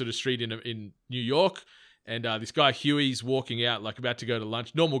main sort of street in New York, and this guy Huey's walking out, like about to go to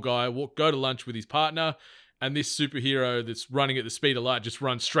lunch. Normal guy go to lunch with his partner, and this superhero that's running at the speed of light just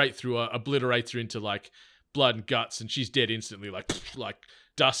runs straight through her, obliterates her into like blood and guts, and she's dead instantly, like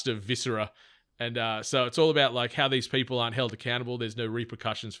dust of viscera. And so it's all about like how these people aren't held accountable. There's no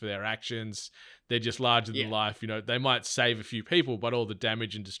repercussions for their actions. They're just larger than life. They might save a few people, but all the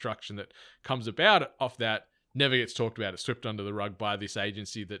damage and destruction that comes about off that never gets talked about. It's swept under the rug by this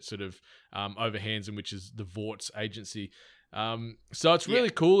agency that sort of overhands them, which is the Vort's agency. So it's really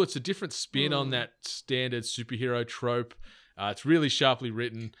cool. It's a different spin on that standard superhero trope. It's really sharply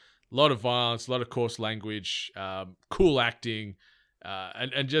written. A lot of violence, a lot of coarse language, cool acting.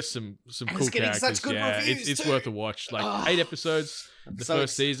 And just some cool characters. Such good reviews it's too. Worth a watch. Like 8 episodes the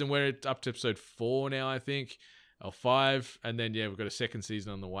first season. We're up to episode 4 now, I think, or 5, and then we've got a second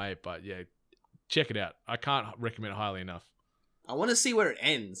season on the way. But check it out. I can't recommend it highly enough. I want to see where it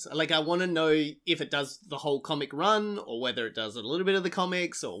ends. Like, I want to know if it does the whole comic run, or whether it does a little bit of the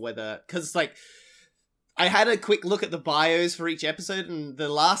comics, or whether... Because, like, I had a quick look at the bios for each episode, and the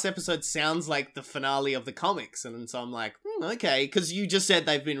last episode sounds like the finale of the comics. And so I'm like, okay. Because you just said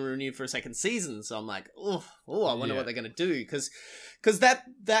they've been renewed for a second season. So I'm like, I wonder what they're going to do. Because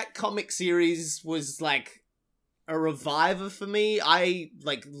that comic series was, like, a reviver for me. I,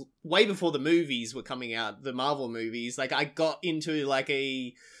 like, way before the movies were coming out, the Marvel movies, like, I got into, like,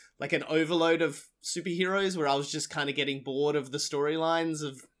 an overload of superheroes where I was just kind of getting bored of the storylines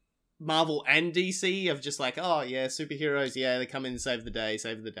of Marvel and DC, of just like, oh, yeah, superheroes, yeah, they come in and save the day.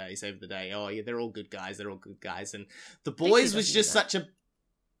 Oh, yeah, they're all good guys. And The Boys was just such a...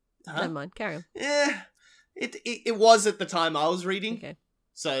 Never mind, carry on. Yeah, it was at the time I was reading. Okay.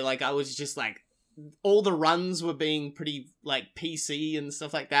 So, like, I was just, like, all the runs were being pretty, like, PC and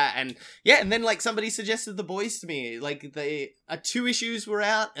stuff like that. And yeah, and then, like, somebody suggested The Boys to me. Like, 2 issues were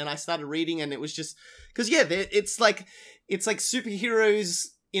out, and I started reading, and it was just... Because, yeah, it's like superheroes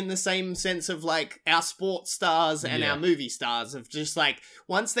in the same sense of, like, our sports stars and our movie stars, of just, like,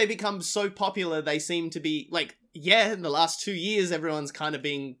 once they become so popular, they seem to be, like, yeah, in the last 2 years, everyone's kind of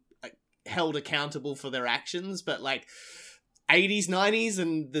being, like, held accountable for their actions, but, like... 80s, 90s,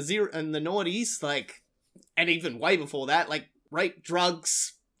 and the noughties, like, and even way before that, like, rape,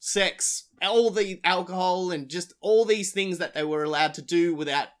 drugs, sex, all the alcohol, and just all these things that they were allowed to do with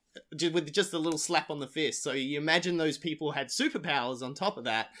just a little slap on the fist. So you imagine those people had superpowers on top of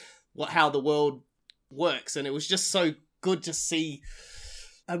that, how the world works, and it was just so good to see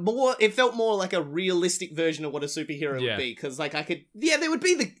it felt more like a realistic version of what a superhero would be, because, like, there would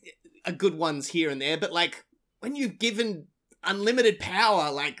be a good ones here and there, but, like, when you've given unlimited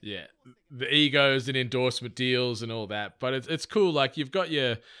power, like... Yeah, the egos and endorsement deals and all that. But it's cool, like, you've got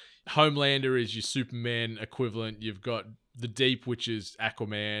your Homelander is your Superman equivalent, you've got the Deep, which is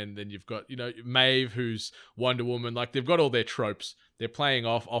Aquaman, then you've got, Maeve, who's Wonder Woman. Like, they've got all their tropes. They're playing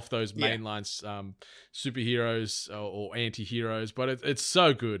off those mainline superheroes or anti-heroes, but it's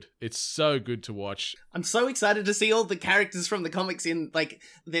so good. It's so good to watch. I'm so excited to see all the characters from the comics in, like,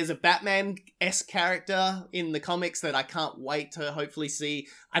 there's a Batman-esque character in the comics that I can't wait to hopefully see.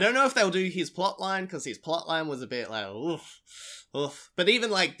 I don't know if they'll do his plotline, because his plotline was a bit like, oof. But even,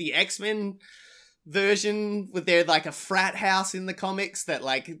 like, the X-Men version with their, like, a frat house in the comics that,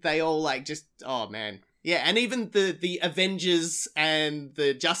 like, they all, like, just, oh, man. Yeah, and even the Avengers and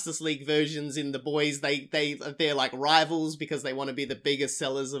the Justice League versions in The Boys, they're like rivals because they want to be the biggest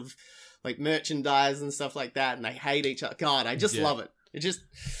sellers of, like, merchandise and stuff like that, and they hate each other. God, I just love it. I just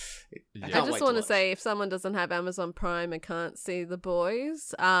want to say, if someone doesn't have Amazon Prime and can't see The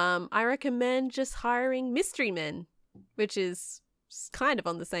Boys, I recommend just hiring Mystery Men, which is kind of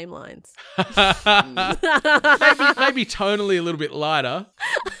on the same lines. maybe tonally a little bit lighter.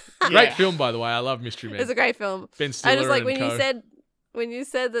 Great film, by the way. I love Mystery Men. It's a great film. Ben Stiller. I just like and when you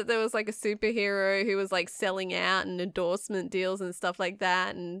said that there was, like, a superhero who was, like, selling out and endorsement deals and stuff like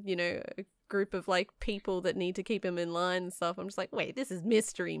that, and, a group of, like, people that need to keep him in line and stuff. I'm just like, wait, this is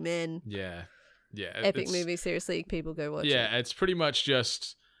Mystery Men. Yeah. Epic movie. Seriously, people go watch it. Yeah, it's pretty much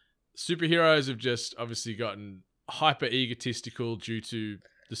just superheroes have just obviously gotten hyper egotistical due to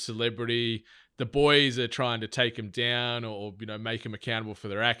the celebrity. The boys are trying to take them down or make them accountable for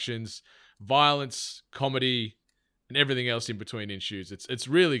their actions. Violence, comedy, and everything else in between ensues. It's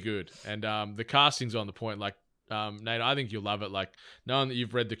really good, and the casting's on the point. Like, Nate, I think you'll love it. Like, knowing that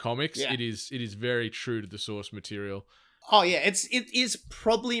you've read the comics, it is very true to the source material. Oh yeah, it is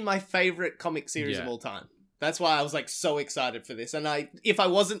probably my favorite comic series of all time. That's why I was, like, so excited for this. And if I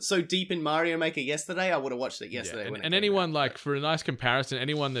wasn't so deep in Mario Maker yesterday, I would have watched it yesterday. Yeah. And anyone, like, for a nice comparison,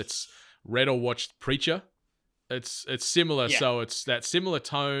 anyone that's read or watched Preacher, it's similar. Yeah. So it's that similar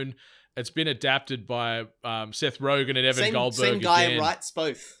tone. It's been adapted by Seth Rogen and Evan Goldberg. Same guy again. writes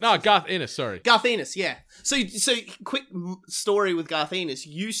both. No, Garth Ennis, sorry. Garth Ennis, yeah. So quick story with Garth Ennis.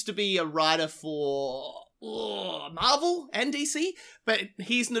 Used to be a writer for Marvel and DC, but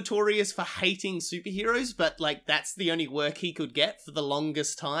he's notorious for hating superheroes, but, like, that's the only work he could get for the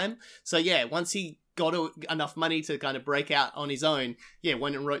longest time. So yeah, once he got enough money to kind of break out on his own,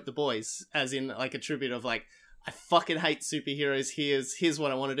 went and wrote The Boys, as in, like, a tribute of, like, I fucking hate superheroes, here's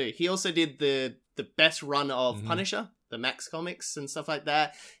what I want to do. He also did the best run of Punisher, the Max Comics and stuff like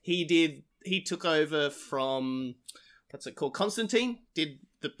that. He took over from, what's it called, Constantine, did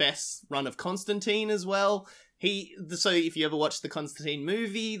the best run of Constantine as well. So if you ever watched the Constantine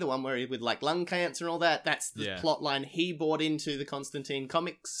movie, the one where he with, like, lung cancer and all that, that's the plot line he brought into the Constantine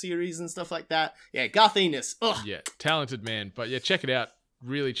comics series and stuff like that. Yeah, Garth Ennis. Ugh. Yeah, talented man. But yeah, check it out.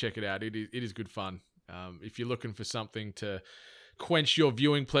 Really check it out. It is good fun. If you're looking for something to quench your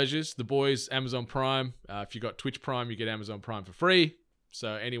viewing pleasures, The Boys, Amazon Prime. If you got Twitch Prime, you get Amazon Prime for free.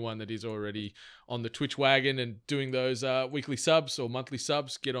 So anyone that is already on the Twitch wagon and doing those weekly subs or monthly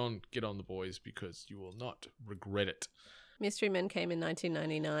subs, get on The Boys because you will not regret it. Mystery Men came in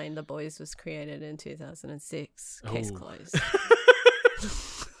 1999. The Boys was created in 2006. Case closed.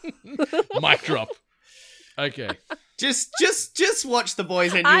 Mic drop. Okay. Just watch The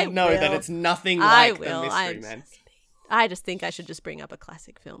Boys and I you'll know will. that it's nothing I like The will. Mystery Men. I just think I should just bring up a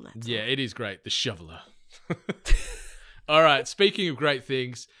classic film. That's Yeah, it is great. The Shoveler. All right, speaking of great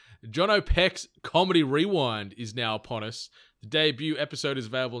things, John O'Peck's Comedy Rewind is now upon us. The debut episode is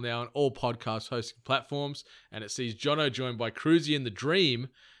available now on all podcast hosting platforms, and it sees Jono joined by Cruzy and the Dream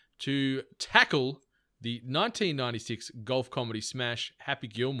to tackle the 1996 golf comedy smash Happy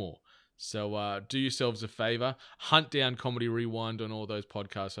Gilmore. So do yourselves a favor, hunt down Comedy Rewind on all those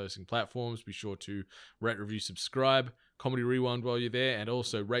podcast hosting platforms. Be sure to rate, review, subscribe Comedy Rewind while you're there, and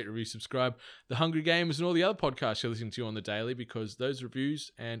also rate, review, subscribe The Hungry Gamers and all the other podcasts you're listening to on the daily, because those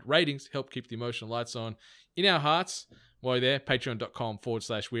reviews and ratings help keep the emotional lights on in our hearts. While you're there,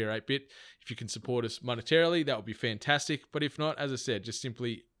 patreon.com/weare8bit. If you can support us monetarily, that would be fantastic. But if not, as I said, just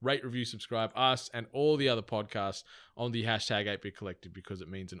simply rate, review, subscribe us and all the other podcasts on the hashtag 8bit collective, because it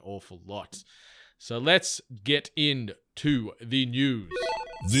means an awful lot. So let's get into the news.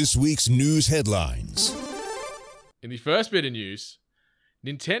 This week's news headlines. In the first bit of news,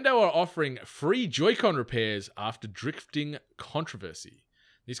 Nintendo are offering free Joy-Con repairs after drifting controversy.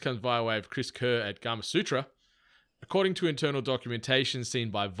 This comes via way of Chris Kerr at Gamasutra. According to internal documentation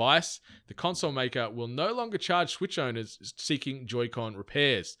seen by Vice, the console maker will no longer charge Switch owners seeking Joy-Con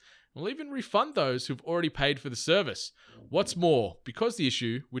repairs. Will even refund those who've already paid for the service. What's more, because the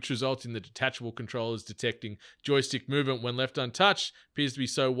issue, which results in the detachable controllers detecting joystick movement when left untouched, appears to be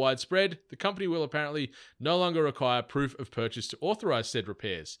so widespread, the company will apparently no longer require proof of purchase to authorize said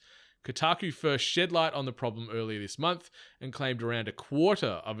repairs. Kotaku first shed light on the problem earlier this month and claimed around a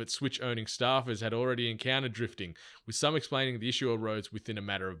quarter of its Switch-owning staffers had already encountered drifting, with some explaining the issue arose within a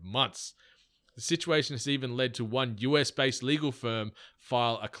matter of months. The situation has even led to one US-based legal firm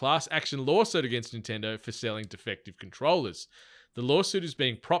file a class action lawsuit against Nintendo for selling defective controllers. The lawsuit is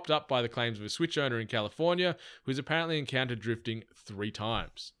being propped up by the claims of a Switch owner in California who has apparently encountered drifting 3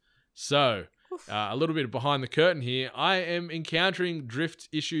 times. So, a little bit behind the curtain here. I am encountering drift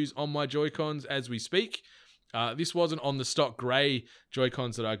issues on my Joy-Cons as we speak. This wasn't on the stock grey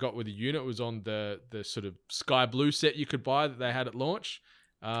Joy-Cons that I got with the unit. It was on the sort of sky blue set you could buy that they had at launch.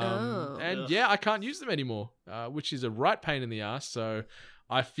 Yeah, I can't use them anymore, which is a right pain in the ass. So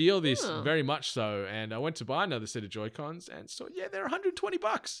I feel this very much so. And I went to buy another set of Joy-Cons and so, yeah, they're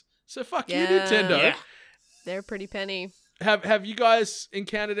 $120. So fuck you, Nintendo. Yeah. They're a pretty penny. Have you guys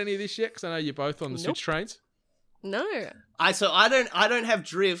encountered any of this yet? Because I know you're both on the Switch trains. No. I don't have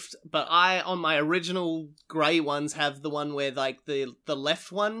drift, but I on my original grey ones have the one where like the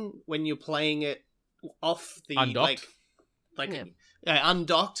left one when you're playing it off the undocked.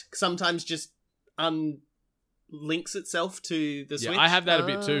 Undocked sometimes just links itself to the Switch. Yeah, I have that a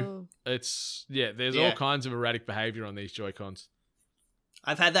bit too. There's all kinds of erratic behavior on these Joy-Cons.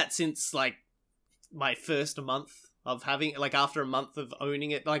 I've had that since like my first month of having it, like after a month of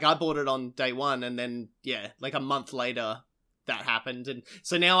owning it. Like I bought it on day one and then like a month later that happened, and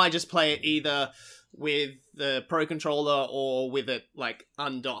so now I just play it either with the Pro Controller or with it like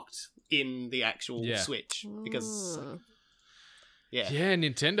undocked in the actual Switch, because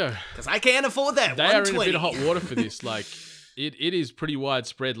Nintendo, because I can't afford that. They are in a bit of hot water for this. Like it is pretty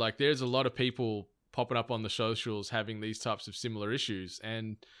widespread. Like there's a lot of people popping up on the socials having these types of similar issues,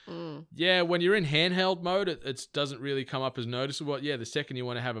 and when you're in handheld mode, it doesn't really come up as noticeable. The second you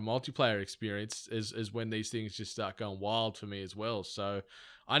want to have a multiplayer experience is when these things just start going wild for me as well. So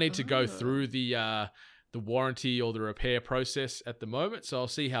I need to go through the warranty or the repair process at the moment, so I'll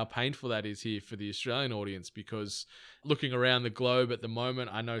see how painful that is here for the Australian audience, because looking around the globe at the moment,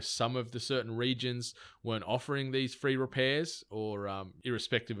 I know some of the certain regions weren't offering these free repairs, or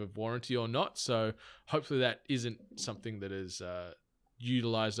irrespective of warranty or not, so hopefully that isn't something that is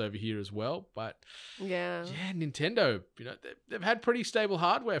utilized over here as well. But Nintendo, they've had pretty stable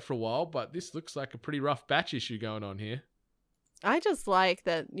hardware for a while, but this looks like a pretty rough batch issue going on here. I just like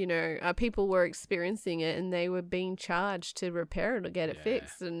that, people were experiencing it and they were being charged to repair it or get it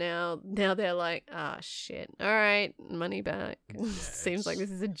fixed. And now they're like, shit. All right, money back. Seems like this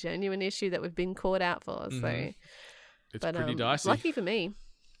is a genuine issue that we've been caught out for. So it's pretty dicey. Lucky for me.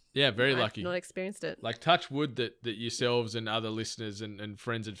 Yeah, very lucky. I've not experienced it. Like, touch wood that yourselves and other listeners and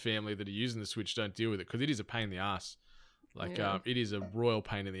friends and family that are using the Switch don't deal with it, because it is a pain in the ass. Like, Yeah. it is a royal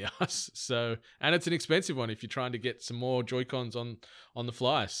pain in the ass. So, and it's an expensive one if you're trying to get some more Joy-Cons on the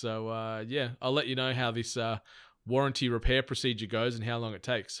fly. So, yeah, I'll let you know how this warranty repair procedure goes and how long it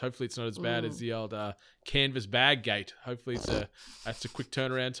takes. Hopefully, it's not as bad as the old canvas bag gate. Hopefully, that's a quick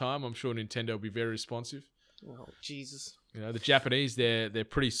turnaround time. I'm sure Nintendo will be very responsive. Oh, Jesus. You know, the Japanese, they're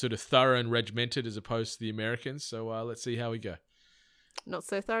pretty sort of thorough and regimented as opposed to the Americans. So, let's see how we go. Not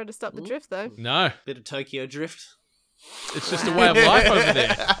so thorough to stop the drift, though. No, Bit of Tokyo Drift. it's just a way of life over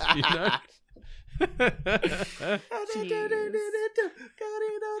there. You know.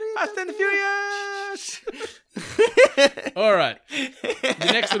 Fast and Furious. All right. The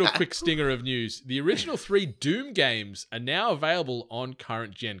next little quick stinger of news. The original 3 Doom games are now available on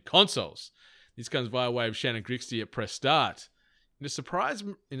current gen consoles. This comes via way of Shannon Grixty at Press Start. In a surprise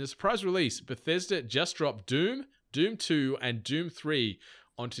release, Bethesda just dropped Doom, Doom 2, and Doom 3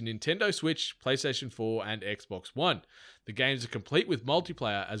 onto Nintendo Switch, PlayStation 4, and Xbox One. The games are complete with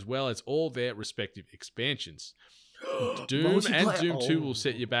multiplayer as well as all their respective expansions. Doom and Doom 2 will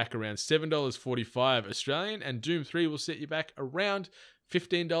set you back around $7.45 Australian, and Doom 3 will set you back around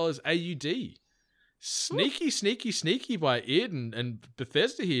 $15 AUD. Sneaky by id and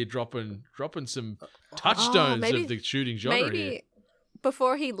Bethesda here dropping some touchstones of the shooting genre Maybe here.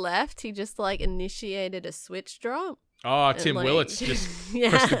 before he left, he just like initiated a Switch drop. Oh, Tim like- Willits just Yeah.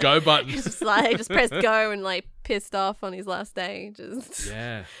 pressed the go button. just pressed go and like pissed off on his last day. Just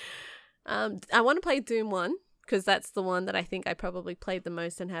Yeah. I want to play Doom 1 because that's the one that I think I probably played the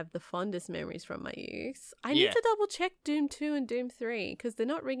most and have the fondest memories from my youth. I need Yeah. to double check Doom 2 and Doom 3 because they're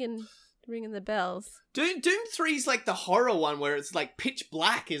not ringing the bells. Doom 3 is like the horror one where it's like pitch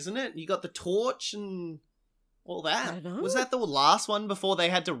black, isn't it? You got the torch and all that. I don't know. Was that the last one before they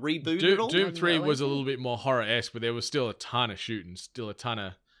had to reboot it all? Doom 3 no was a idea. little bit more horror-esque, but there was still a ton of shooting, still a ton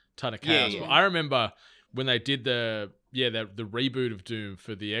of chaos. Yeah. But I remember when they did the reboot of Doom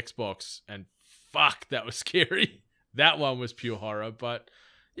for the Xbox, and fuck, that was scary. That one was pure horror, but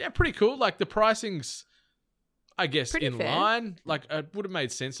yeah, pretty cool. Like the pricing's, I guess, Pretty in fair. line. Like it would have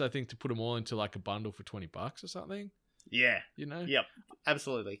made sense, I think, to put them all into like a bundle for $20 or something. Yeah. You know? Yep.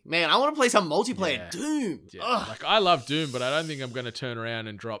 Absolutely. Man, I want to play some multiplayer Yeah. Doom. Yeah. Ugh. Like I love Doom, but I don't think I'm going to turn around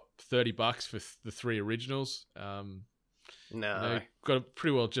and drop $30 for the 3 originals. No. You know, got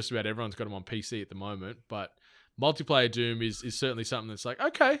pretty well just about everyone's got them on PC at the moment, but multiplayer Doom is certainly something that's like,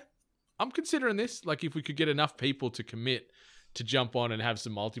 okay, I'm considering this. Like if we could get enough people to commit to jump on and have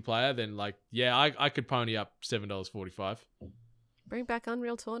some multiplayer, then like, yeah, I could pony up $7.45. Bring back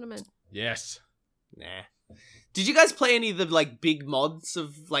Unreal Tournament. Yes. Nah. Did you guys play any of the like big mods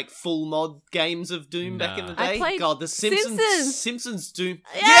of like full mod games of Doom back in the I day? played God, the Simpsons Doom.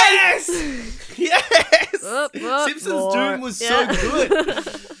 Yes! Yes! Up, Simpsons more. Doom was Yeah. so good.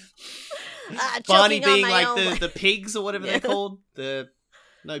 Barney Choking on being my like own- the pigs or whatever Yeah. they're called.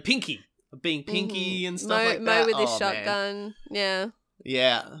 Pinky. Being Pinky and stuff Mo, like Mo that. with his Oh, man. shotgun. Yeah.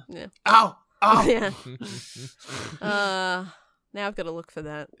 Yeah. Yeah. Ow! Oh! Yeah. Now I've got to look for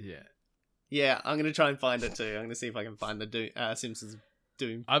that. Yeah. Yeah, I'm gonna try and find it too. I'm gonna see if I can find the Simpsons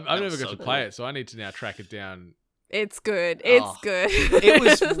Doom. I've That never was got so to good. play it, so I need to now track it down. It's good. It's Oh, good. It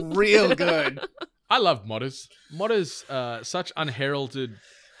was real good. I love modders. Modders, such unheralded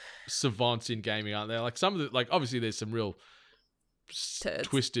savants in gaming, aren't they? Like some of the, like obviously there's some real Turds.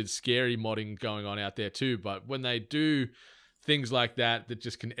 twisted, scary modding going on out there too. But when they do things like that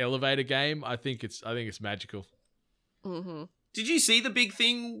just can elevate a game, I think it's magical. Mm-hmm. Did you see the big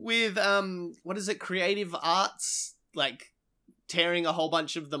thing with what is it, Creative Arts, like tearing a whole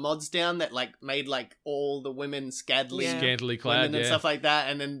bunch of the mods down that like made like all the women scantily Yeah. Scantily clad, women and yeah. stuff like that,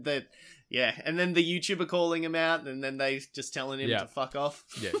 and then the YouTuber calling him out, and then they just telling him Yeah. to fuck off.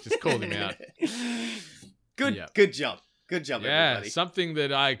 Yeah, just called him out. Good job, Yeah, everybody. something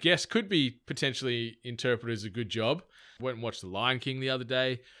that I guess could be potentially interpreted as a good job. Went and watched The Lion King the other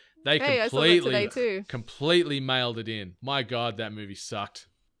day. They Hey, I saw that today too. completely mailed it in. My God, that movie sucked.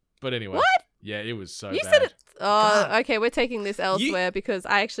 But anyway. What? Yeah, it was so You bad. said it. Oh, God. okay. We're taking this elsewhere because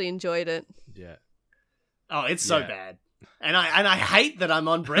I actually enjoyed it. Yeah. Oh, it's so Yeah. bad. And I hate that I'm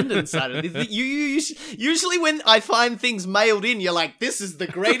on Brendan's side of this. Usually when I find things mailed in, you're like, this is the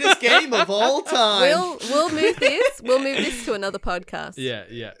greatest game of all time. We'll move this. We'll move this to another podcast. Yeah.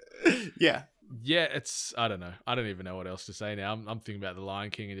 Yeah. Yeah, it's, I don't know. I don't even know what else to say now. I'm thinking about The Lion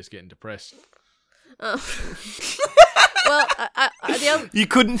King and just getting depressed. Oh. Well, the other. You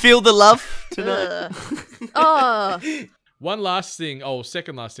couldn't feel the love tonight. Oh,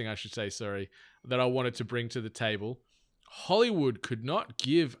 Second last thing I should say, sorry, that I wanted to bring to the table. Hollywood could not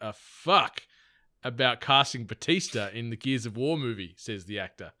give a fuck about casting Batista in the Gears of War movie, says the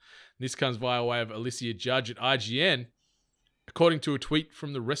actor. This comes via way of Alicia Judge at IGN. According to a tweet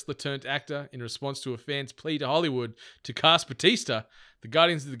from the wrestler-turned-actor in response to a fan's plea to Hollywood to cast Batista, the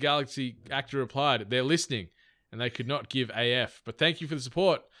Guardians of the Galaxy actor replied, "They're listening, and they could not give AF. But thank you for the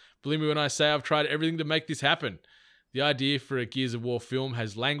support. Believe me when I say I've tried everything to make this happen." The idea for a Gears of War film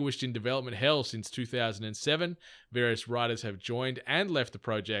has languished in development hell since 2007. Various writers have joined and left the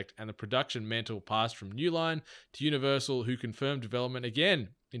project, and the production mantle passed from New Line to Universal, who confirmed development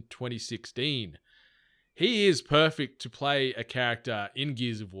again in 2016. He is perfect to play a character in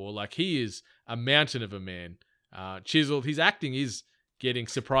Gears of War. Like, he is a mountain of a man. Chiseled. His acting is getting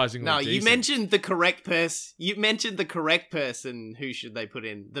surprisingly decent. You mentioned the correct person. You mentioned the correct person. Who should they put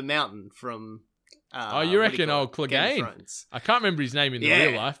in? The Mountain from... you reckon old Clegane? I can't remember his name in the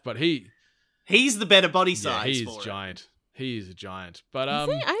real life, but he's the better body size. He is giant. He is a giant. But I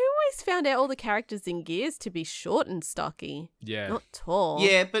always found out all the characters in Gears to be short and stocky. Yeah, not tall.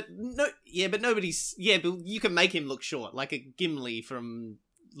 Yeah, but nobody's. Yeah, but you can make him look short, like a Gimli from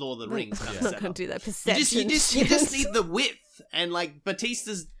Lord of the Rings. I'm not going to do that perception. You just need the width, and like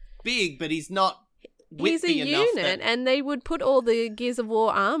Batista's big, but he's not. He's a unit, and they would put all the Gears of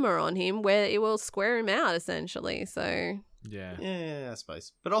War armor on him where it will square him out, essentially. So yeah, I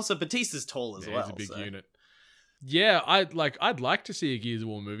suppose. But also Batista's tall as well. He's a big unit. Yeah, I'd like to see a Gears of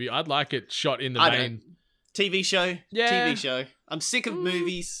War movie. I'd like it shot in the vein. TV show. Yeah. TV show. I'm sick of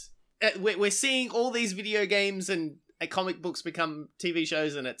movies. We're seeing all these video games and comic books become TV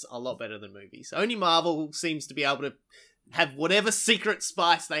shows, and it's a lot better than movies. Only Marvel seems to be able to have whatever secret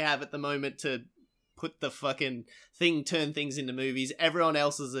spice they have at the moment to put the fucking thing, turn things into movies. Everyone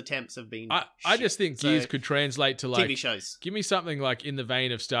else's attempts have been I just think Gears could translate to like TV shows. Give me something like in the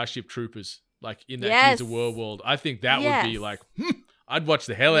vein of Starship Troopers, like in that Gears of War world. I think that would be like, I'd watch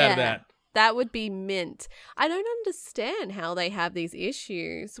the hell out of that. That would be mint. I don't understand how they have these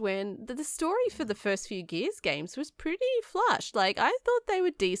issues when the story for the first few Gears games was pretty flush. Like, I thought they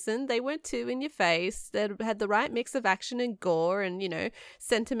were decent. They weren't too in your face. They had the right mix of action and gore and,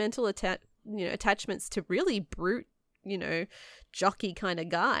 sentimental attachments to really brute, jockey kind of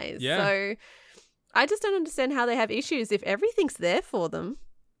guys. Yeah. So I just don't understand how they have issues if everything's there for them.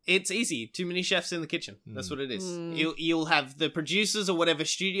 It's easy. Too many chefs in the kitchen. That's what it is. You'll have the producers or whatever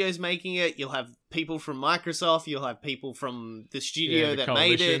studio's making it. You'll have people from Microsoft. You'll have people from the studio that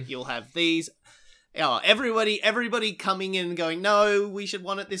made it. You'll have these. Everybody coming in and going, no, we should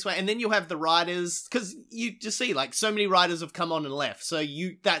want it this way. And then you'll have the writers, because you just see, like, so many writers have come on and left. So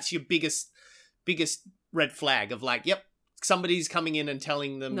that's your biggest red flag of like, yep, somebody's coming in and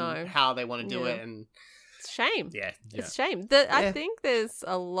telling them how they want to do it. And it's a shame. Yeah. It's a shame. I think there's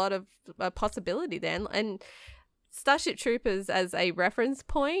a lot of possibility there. And Starship Troopers as a reference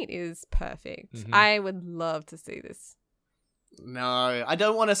point is perfect. Mm-hmm. I would love to see this. No, I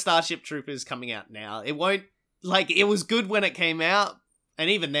don't want a Starship Troopers coming out now. It won't, like, it was good when it came out, and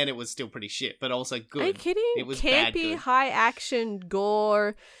even then it was still pretty shit, but also good. Are you kidding? It was campy, high action,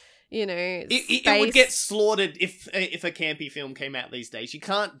 gore, It would get slaughtered if a campy film came out these days. You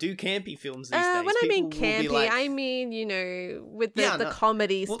can't do campy films these days. When I mean campy, I mean, with the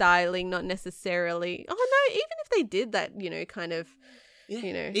comedy styling, not necessarily. Oh, no, even if they did that, kind of,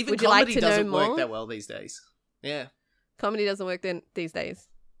 even would you comedy like to doesn't know work more? that well these days. Yeah. Comedy doesn't work these days.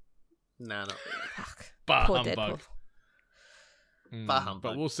 No, not really. Fuck. Bah Poor humbug. Deadpool. Bah humbug.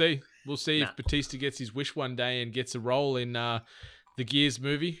 But we'll see. We'll see if Batista gets his wish one day and gets a role in the Gears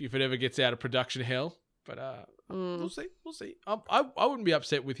movie, if it ever gets out of production hell. But we'll see. We'll see. I wouldn't be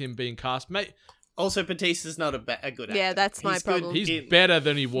upset with him being cast. Mate. Also, Batista's not a good actor. Yeah, that's my problem. He's better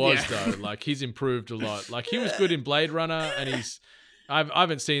than he was, though. Like, he's improved a lot. Like, he was good in Blade Runner, and I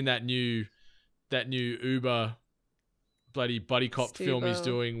haven't seen that new Uber bloody buddy cop film he's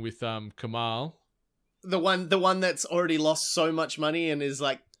doing with Kamal. The one that's already lost so much money and is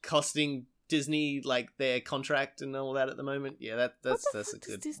like costing Disney like their contract and all that at the moment. Yeah, that's a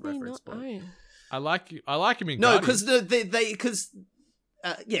good reference point. I like him in No, Guardians. because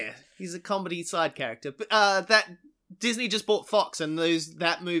he's a comedy side character. But that Disney just bought Fox, and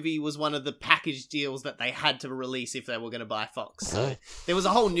that movie was one of the package deals that they had to release if they were going to buy Fox. So there was a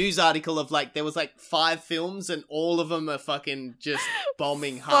whole news article of there was 5 films, and all of them are fucking just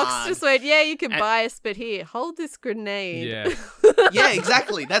bombing hard. Fox just went, you can buy us, but here, hold this grenade. Yeah. Yeah,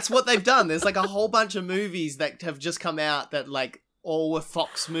 exactly. That's what they've done. There's a whole bunch of movies that have just come out that all were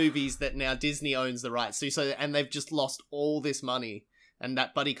Fox movies that now Disney owns the rights to. So and they've just lost all this money, and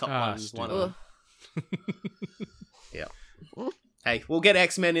that buddy cop one is one of them. Yeah. Hey, we'll get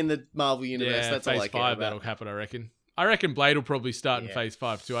X-Men in the Marvel universe. That's all I care 5, about. that'll happen, I reckon. I reckon Blade will probably start in Phase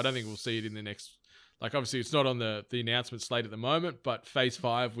 5 too. I don't think we'll see it in the next... obviously it's not on the announcement slate at the moment, but Phase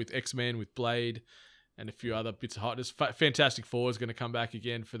 5 with X-Men, with Blade, and a few other bits of hotness. Fantastic Four is going to come back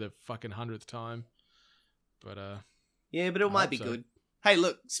again for the fucking 100th time. But yeah, but it might be so. good. Hey,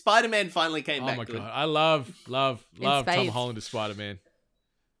 look, Spider-Man finally came back. Oh my good. god, I love Tom spades. Holland as Spider-Man.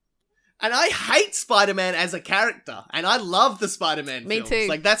 And I hate Spider-Man as a character, and I love the Spider-Man Me films. too.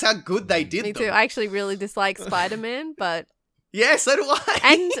 Like, that's how good they did Me them. too. I actually really dislike Spider-Man, but Yeah, so do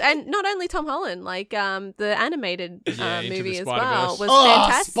I. and not only Tom Holland, like the animated Yeah, Into movie the as well Spider-Verse. was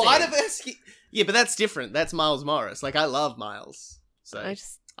fantastic. Spider-Verse. Yeah, but that's different. That's Miles Morris. Like, I love Miles. So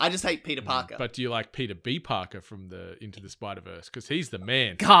I just hate Peter Parker. But do you like Peter B. Parker from the Into the Spider-Verse? Because he's the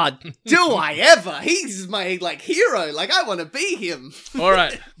man. God, do I ever? He's my hero. Like, I want to be him. All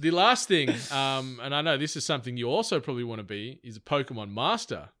right, the last thing, and I know this is something you also probably want to be, is a Pokemon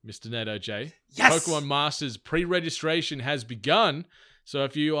Master, Mr. Neto J. Yes! Pokemon Masters pre-registration has begun. So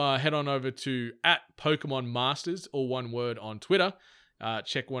if you head on over to @Pokemon Masters, all one word, on Twitter,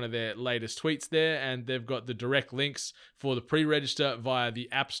 check one of their latest tweets there, and they've got the direct links for the pre-register via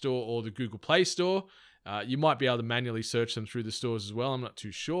the App Store or the Google Play Store. You might be able to manually search them through the stores as well. I'm not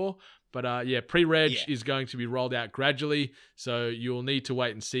too sure. But pre-reg is going to be rolled out gradually, so you'll need to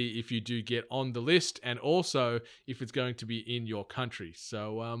wait and see if you do get on the list, and also if it's going to be in your country.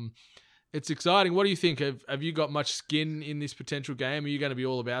 So it's exciting. What do you think? Have you got much skin in this potential game? Are you going to be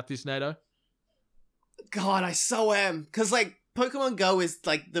all about this, Nato? God, I so am. Because, like, Pokemon Go is,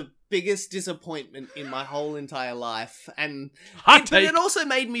 like, the biggest disappointment in my whole entire life. And but it also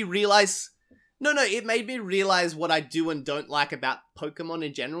made me realize... No, it made me realize what I do and don't like about Pokemon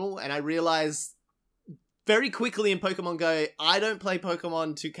in general. And I realized very quickly in Pokemon Go, I don't play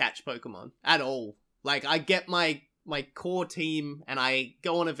Pokemon to catch Pokemon at all. Like, I get my core team and I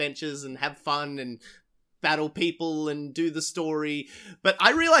go on adventures and have fun and battle people and do the story. But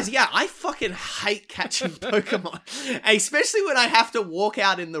I realize, I fucking hate catching Pokemon. Especially when I have to walk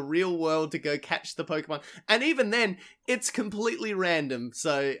out in the real world to go catch the Pokemon. And even then, it's completely random.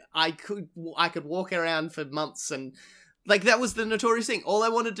 So I could walk around for months and, like, that was the notorious thing. All I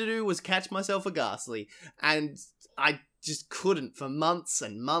wanted to do was catch myself a Ghastly. And I just couldn't for months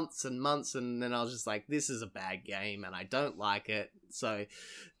and months and months. And then I was just like, this is a bad game and I don't like it. So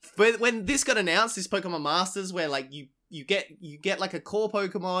when this got announced, this Pokemon Masters, where like you get like a core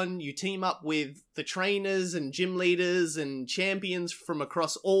Pokemon, you team up with the trainers and gym leaders and champions from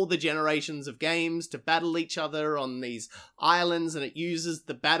across all the generations of games to battle each other on these islands, and it uses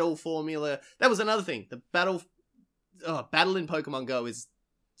the battle formula. That was another thing. The battle in Pokemon Go is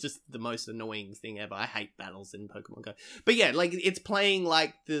just the most annoying thing ever. I hate battles in Pokemon Go. But yeah, like, it's playing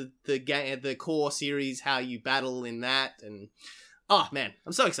like the core series, how you battle in that, and oh man,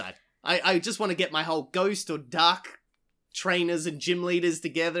 I'm so excited. I just want to get my whole Ghost or Dark trainers and gym leaders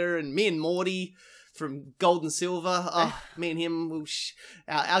together, and me and Morty from Gold and Silver. Oh, me and him will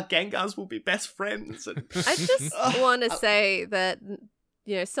our Gengars will be best friends. And I just want to say that,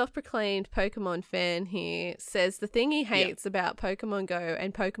 you know, self-proclaimed Pokemon fan here says the thing he hates about Pokemon Go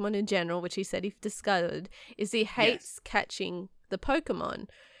and Pokemon in general, which he said he discovered, is he hates catching the Pokemon.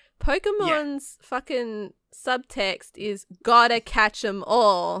 Pokemon's fucking subtext is gotta catch them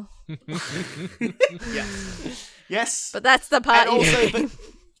all. Yes. But that's the part. And also,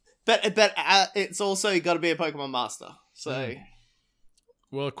 but it's also got to be a Pokemon Master. So.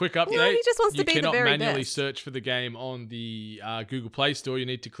 Well, a quick update. No, he just wants to be the very You cannot manually best. search for the game on the Google Play Store. You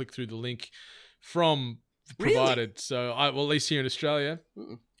need to click through the link from the provided. So, at least here in Australia,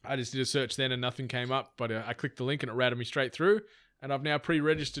 I just did a search then and nothing came up. But I clicked the link and it routed me straight through. And I've now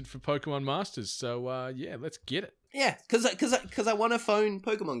pre-registered for Pokemon Masters. So, let's get it. Yeah, because I want a phone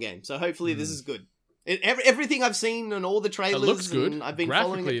Pokemon game. So hopefully this is good. Everything I've seen and all the trailers, It looks good. And I've been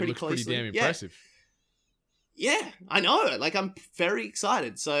following it pretty closely. Pretty damn impressive. Yeah, I know. Like, I'm very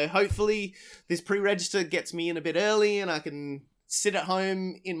excited. So hopefully this pre-register gets me in a bit early and I can sit at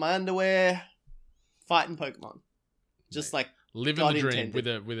home in my underwear fighting Pokemon. Just like living God the dream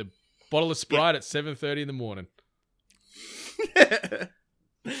intended. with a bottle of Sprite at 7:30 in the morning.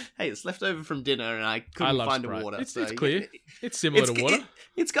 Hey, it's left over from dinner and I couldn't find Sprite. a water. It's so clear. It's similar to water.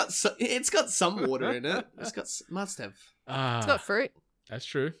 It's got some water in it. Must have. It's got fruit. That's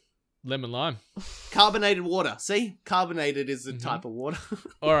true. Lemon lime. Carbonated water. See? Carbonated is a type of water.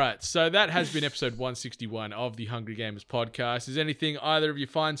 All right. So that has been episode 161 of the Hungry Gamers podcast. Is there anything either of you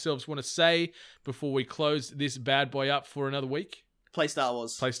fine selves want to say before we close this bad boy up for another week? Play Star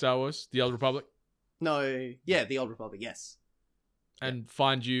Wars. Play Star Wars. The Old Republic. No. Yeah, the Old Republic. Yes. And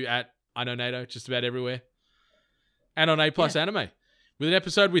find you at I Know NATO just about everywhere. And on A+ Anime. With an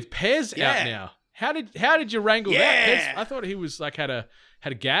episode with Pez out now. How did you wrangle that, Pez? I thought he was like had a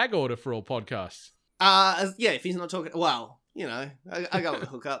gag order for all podcasts. Yeah, if he's not talking, well, you know, I got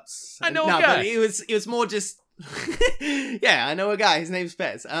hookups. I know a guy. But it was more just, yeah, I know a guy. His name's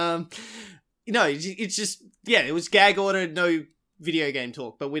Pez. You know, it's just, yeah, it was gag order, no video game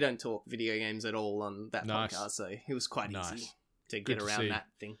talk, but we don't talk video games at all on that podcast, so it was quite easy to get around that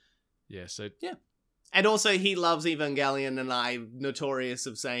thing. Yeah, so... Yeah. And also, he loves Evangelion, and I'm notorious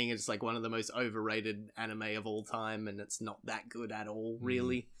of saying it's like one of the most overrated anime of all time, and it's not that good at all,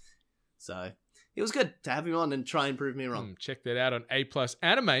 really. So, it was good to have him on and try and prove me wrong. Check that out on A+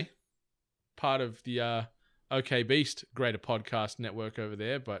 Anime, part of the OK Beast Greater Podcast Network over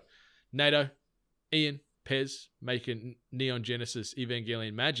there. But NATO, Ian, Pez, making Neon Genesis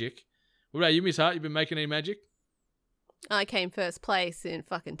Evangelion magic. What about you, Miss Hart? You been making any magic? I came first place in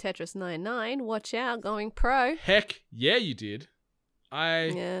fucking Tetris 99. Watch out, going pro. Heck yeah, you did.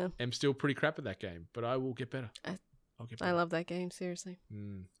 I am still pretty crap at that game, but I will get better. I'll get better. I love that game, seriously.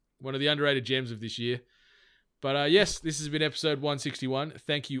 One of the underrated gems of this year. But yes, this has been episode 161.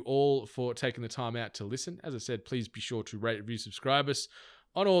 Thank you all for taking the time out to listen. As I said, please be sure to rate, review, subscribe us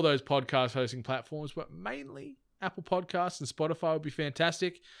on all those podcast hosting platforms, but mainly Apple Podcasts and Spotify would be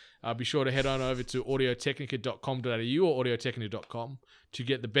fantastic. Be sure to head on over to audiotechnica.com.au or audiotechnica.com to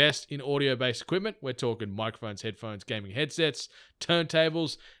get the best in audio-based equipment. We're talking microphones, headphones, gaming headsets,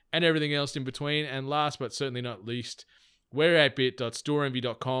 turntables, and everything else in between. And last but certainly not least, we're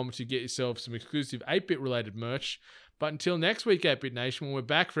 8bit.storeenvy.com to get yourself some exclusive 8-bit related merch. But until next week, 8-Bit Nation, when we're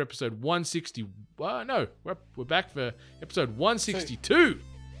back for episode 160... we're back for episode 162.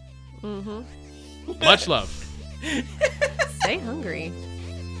 Much love. Stay hungry.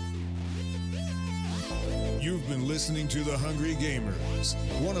 You've been listening to The Hungry Gamers,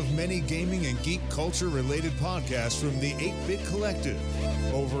 one of many gaming and geek culture related podcasts from the 8-Bit Collective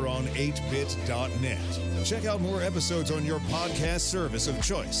over on 8bit.net. Check out more episodes on your podcast service of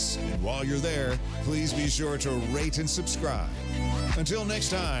choice. And while you're there, please be sure to rate and subscribe. Until next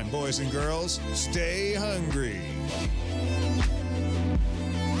time, boys and girls, stay hungry.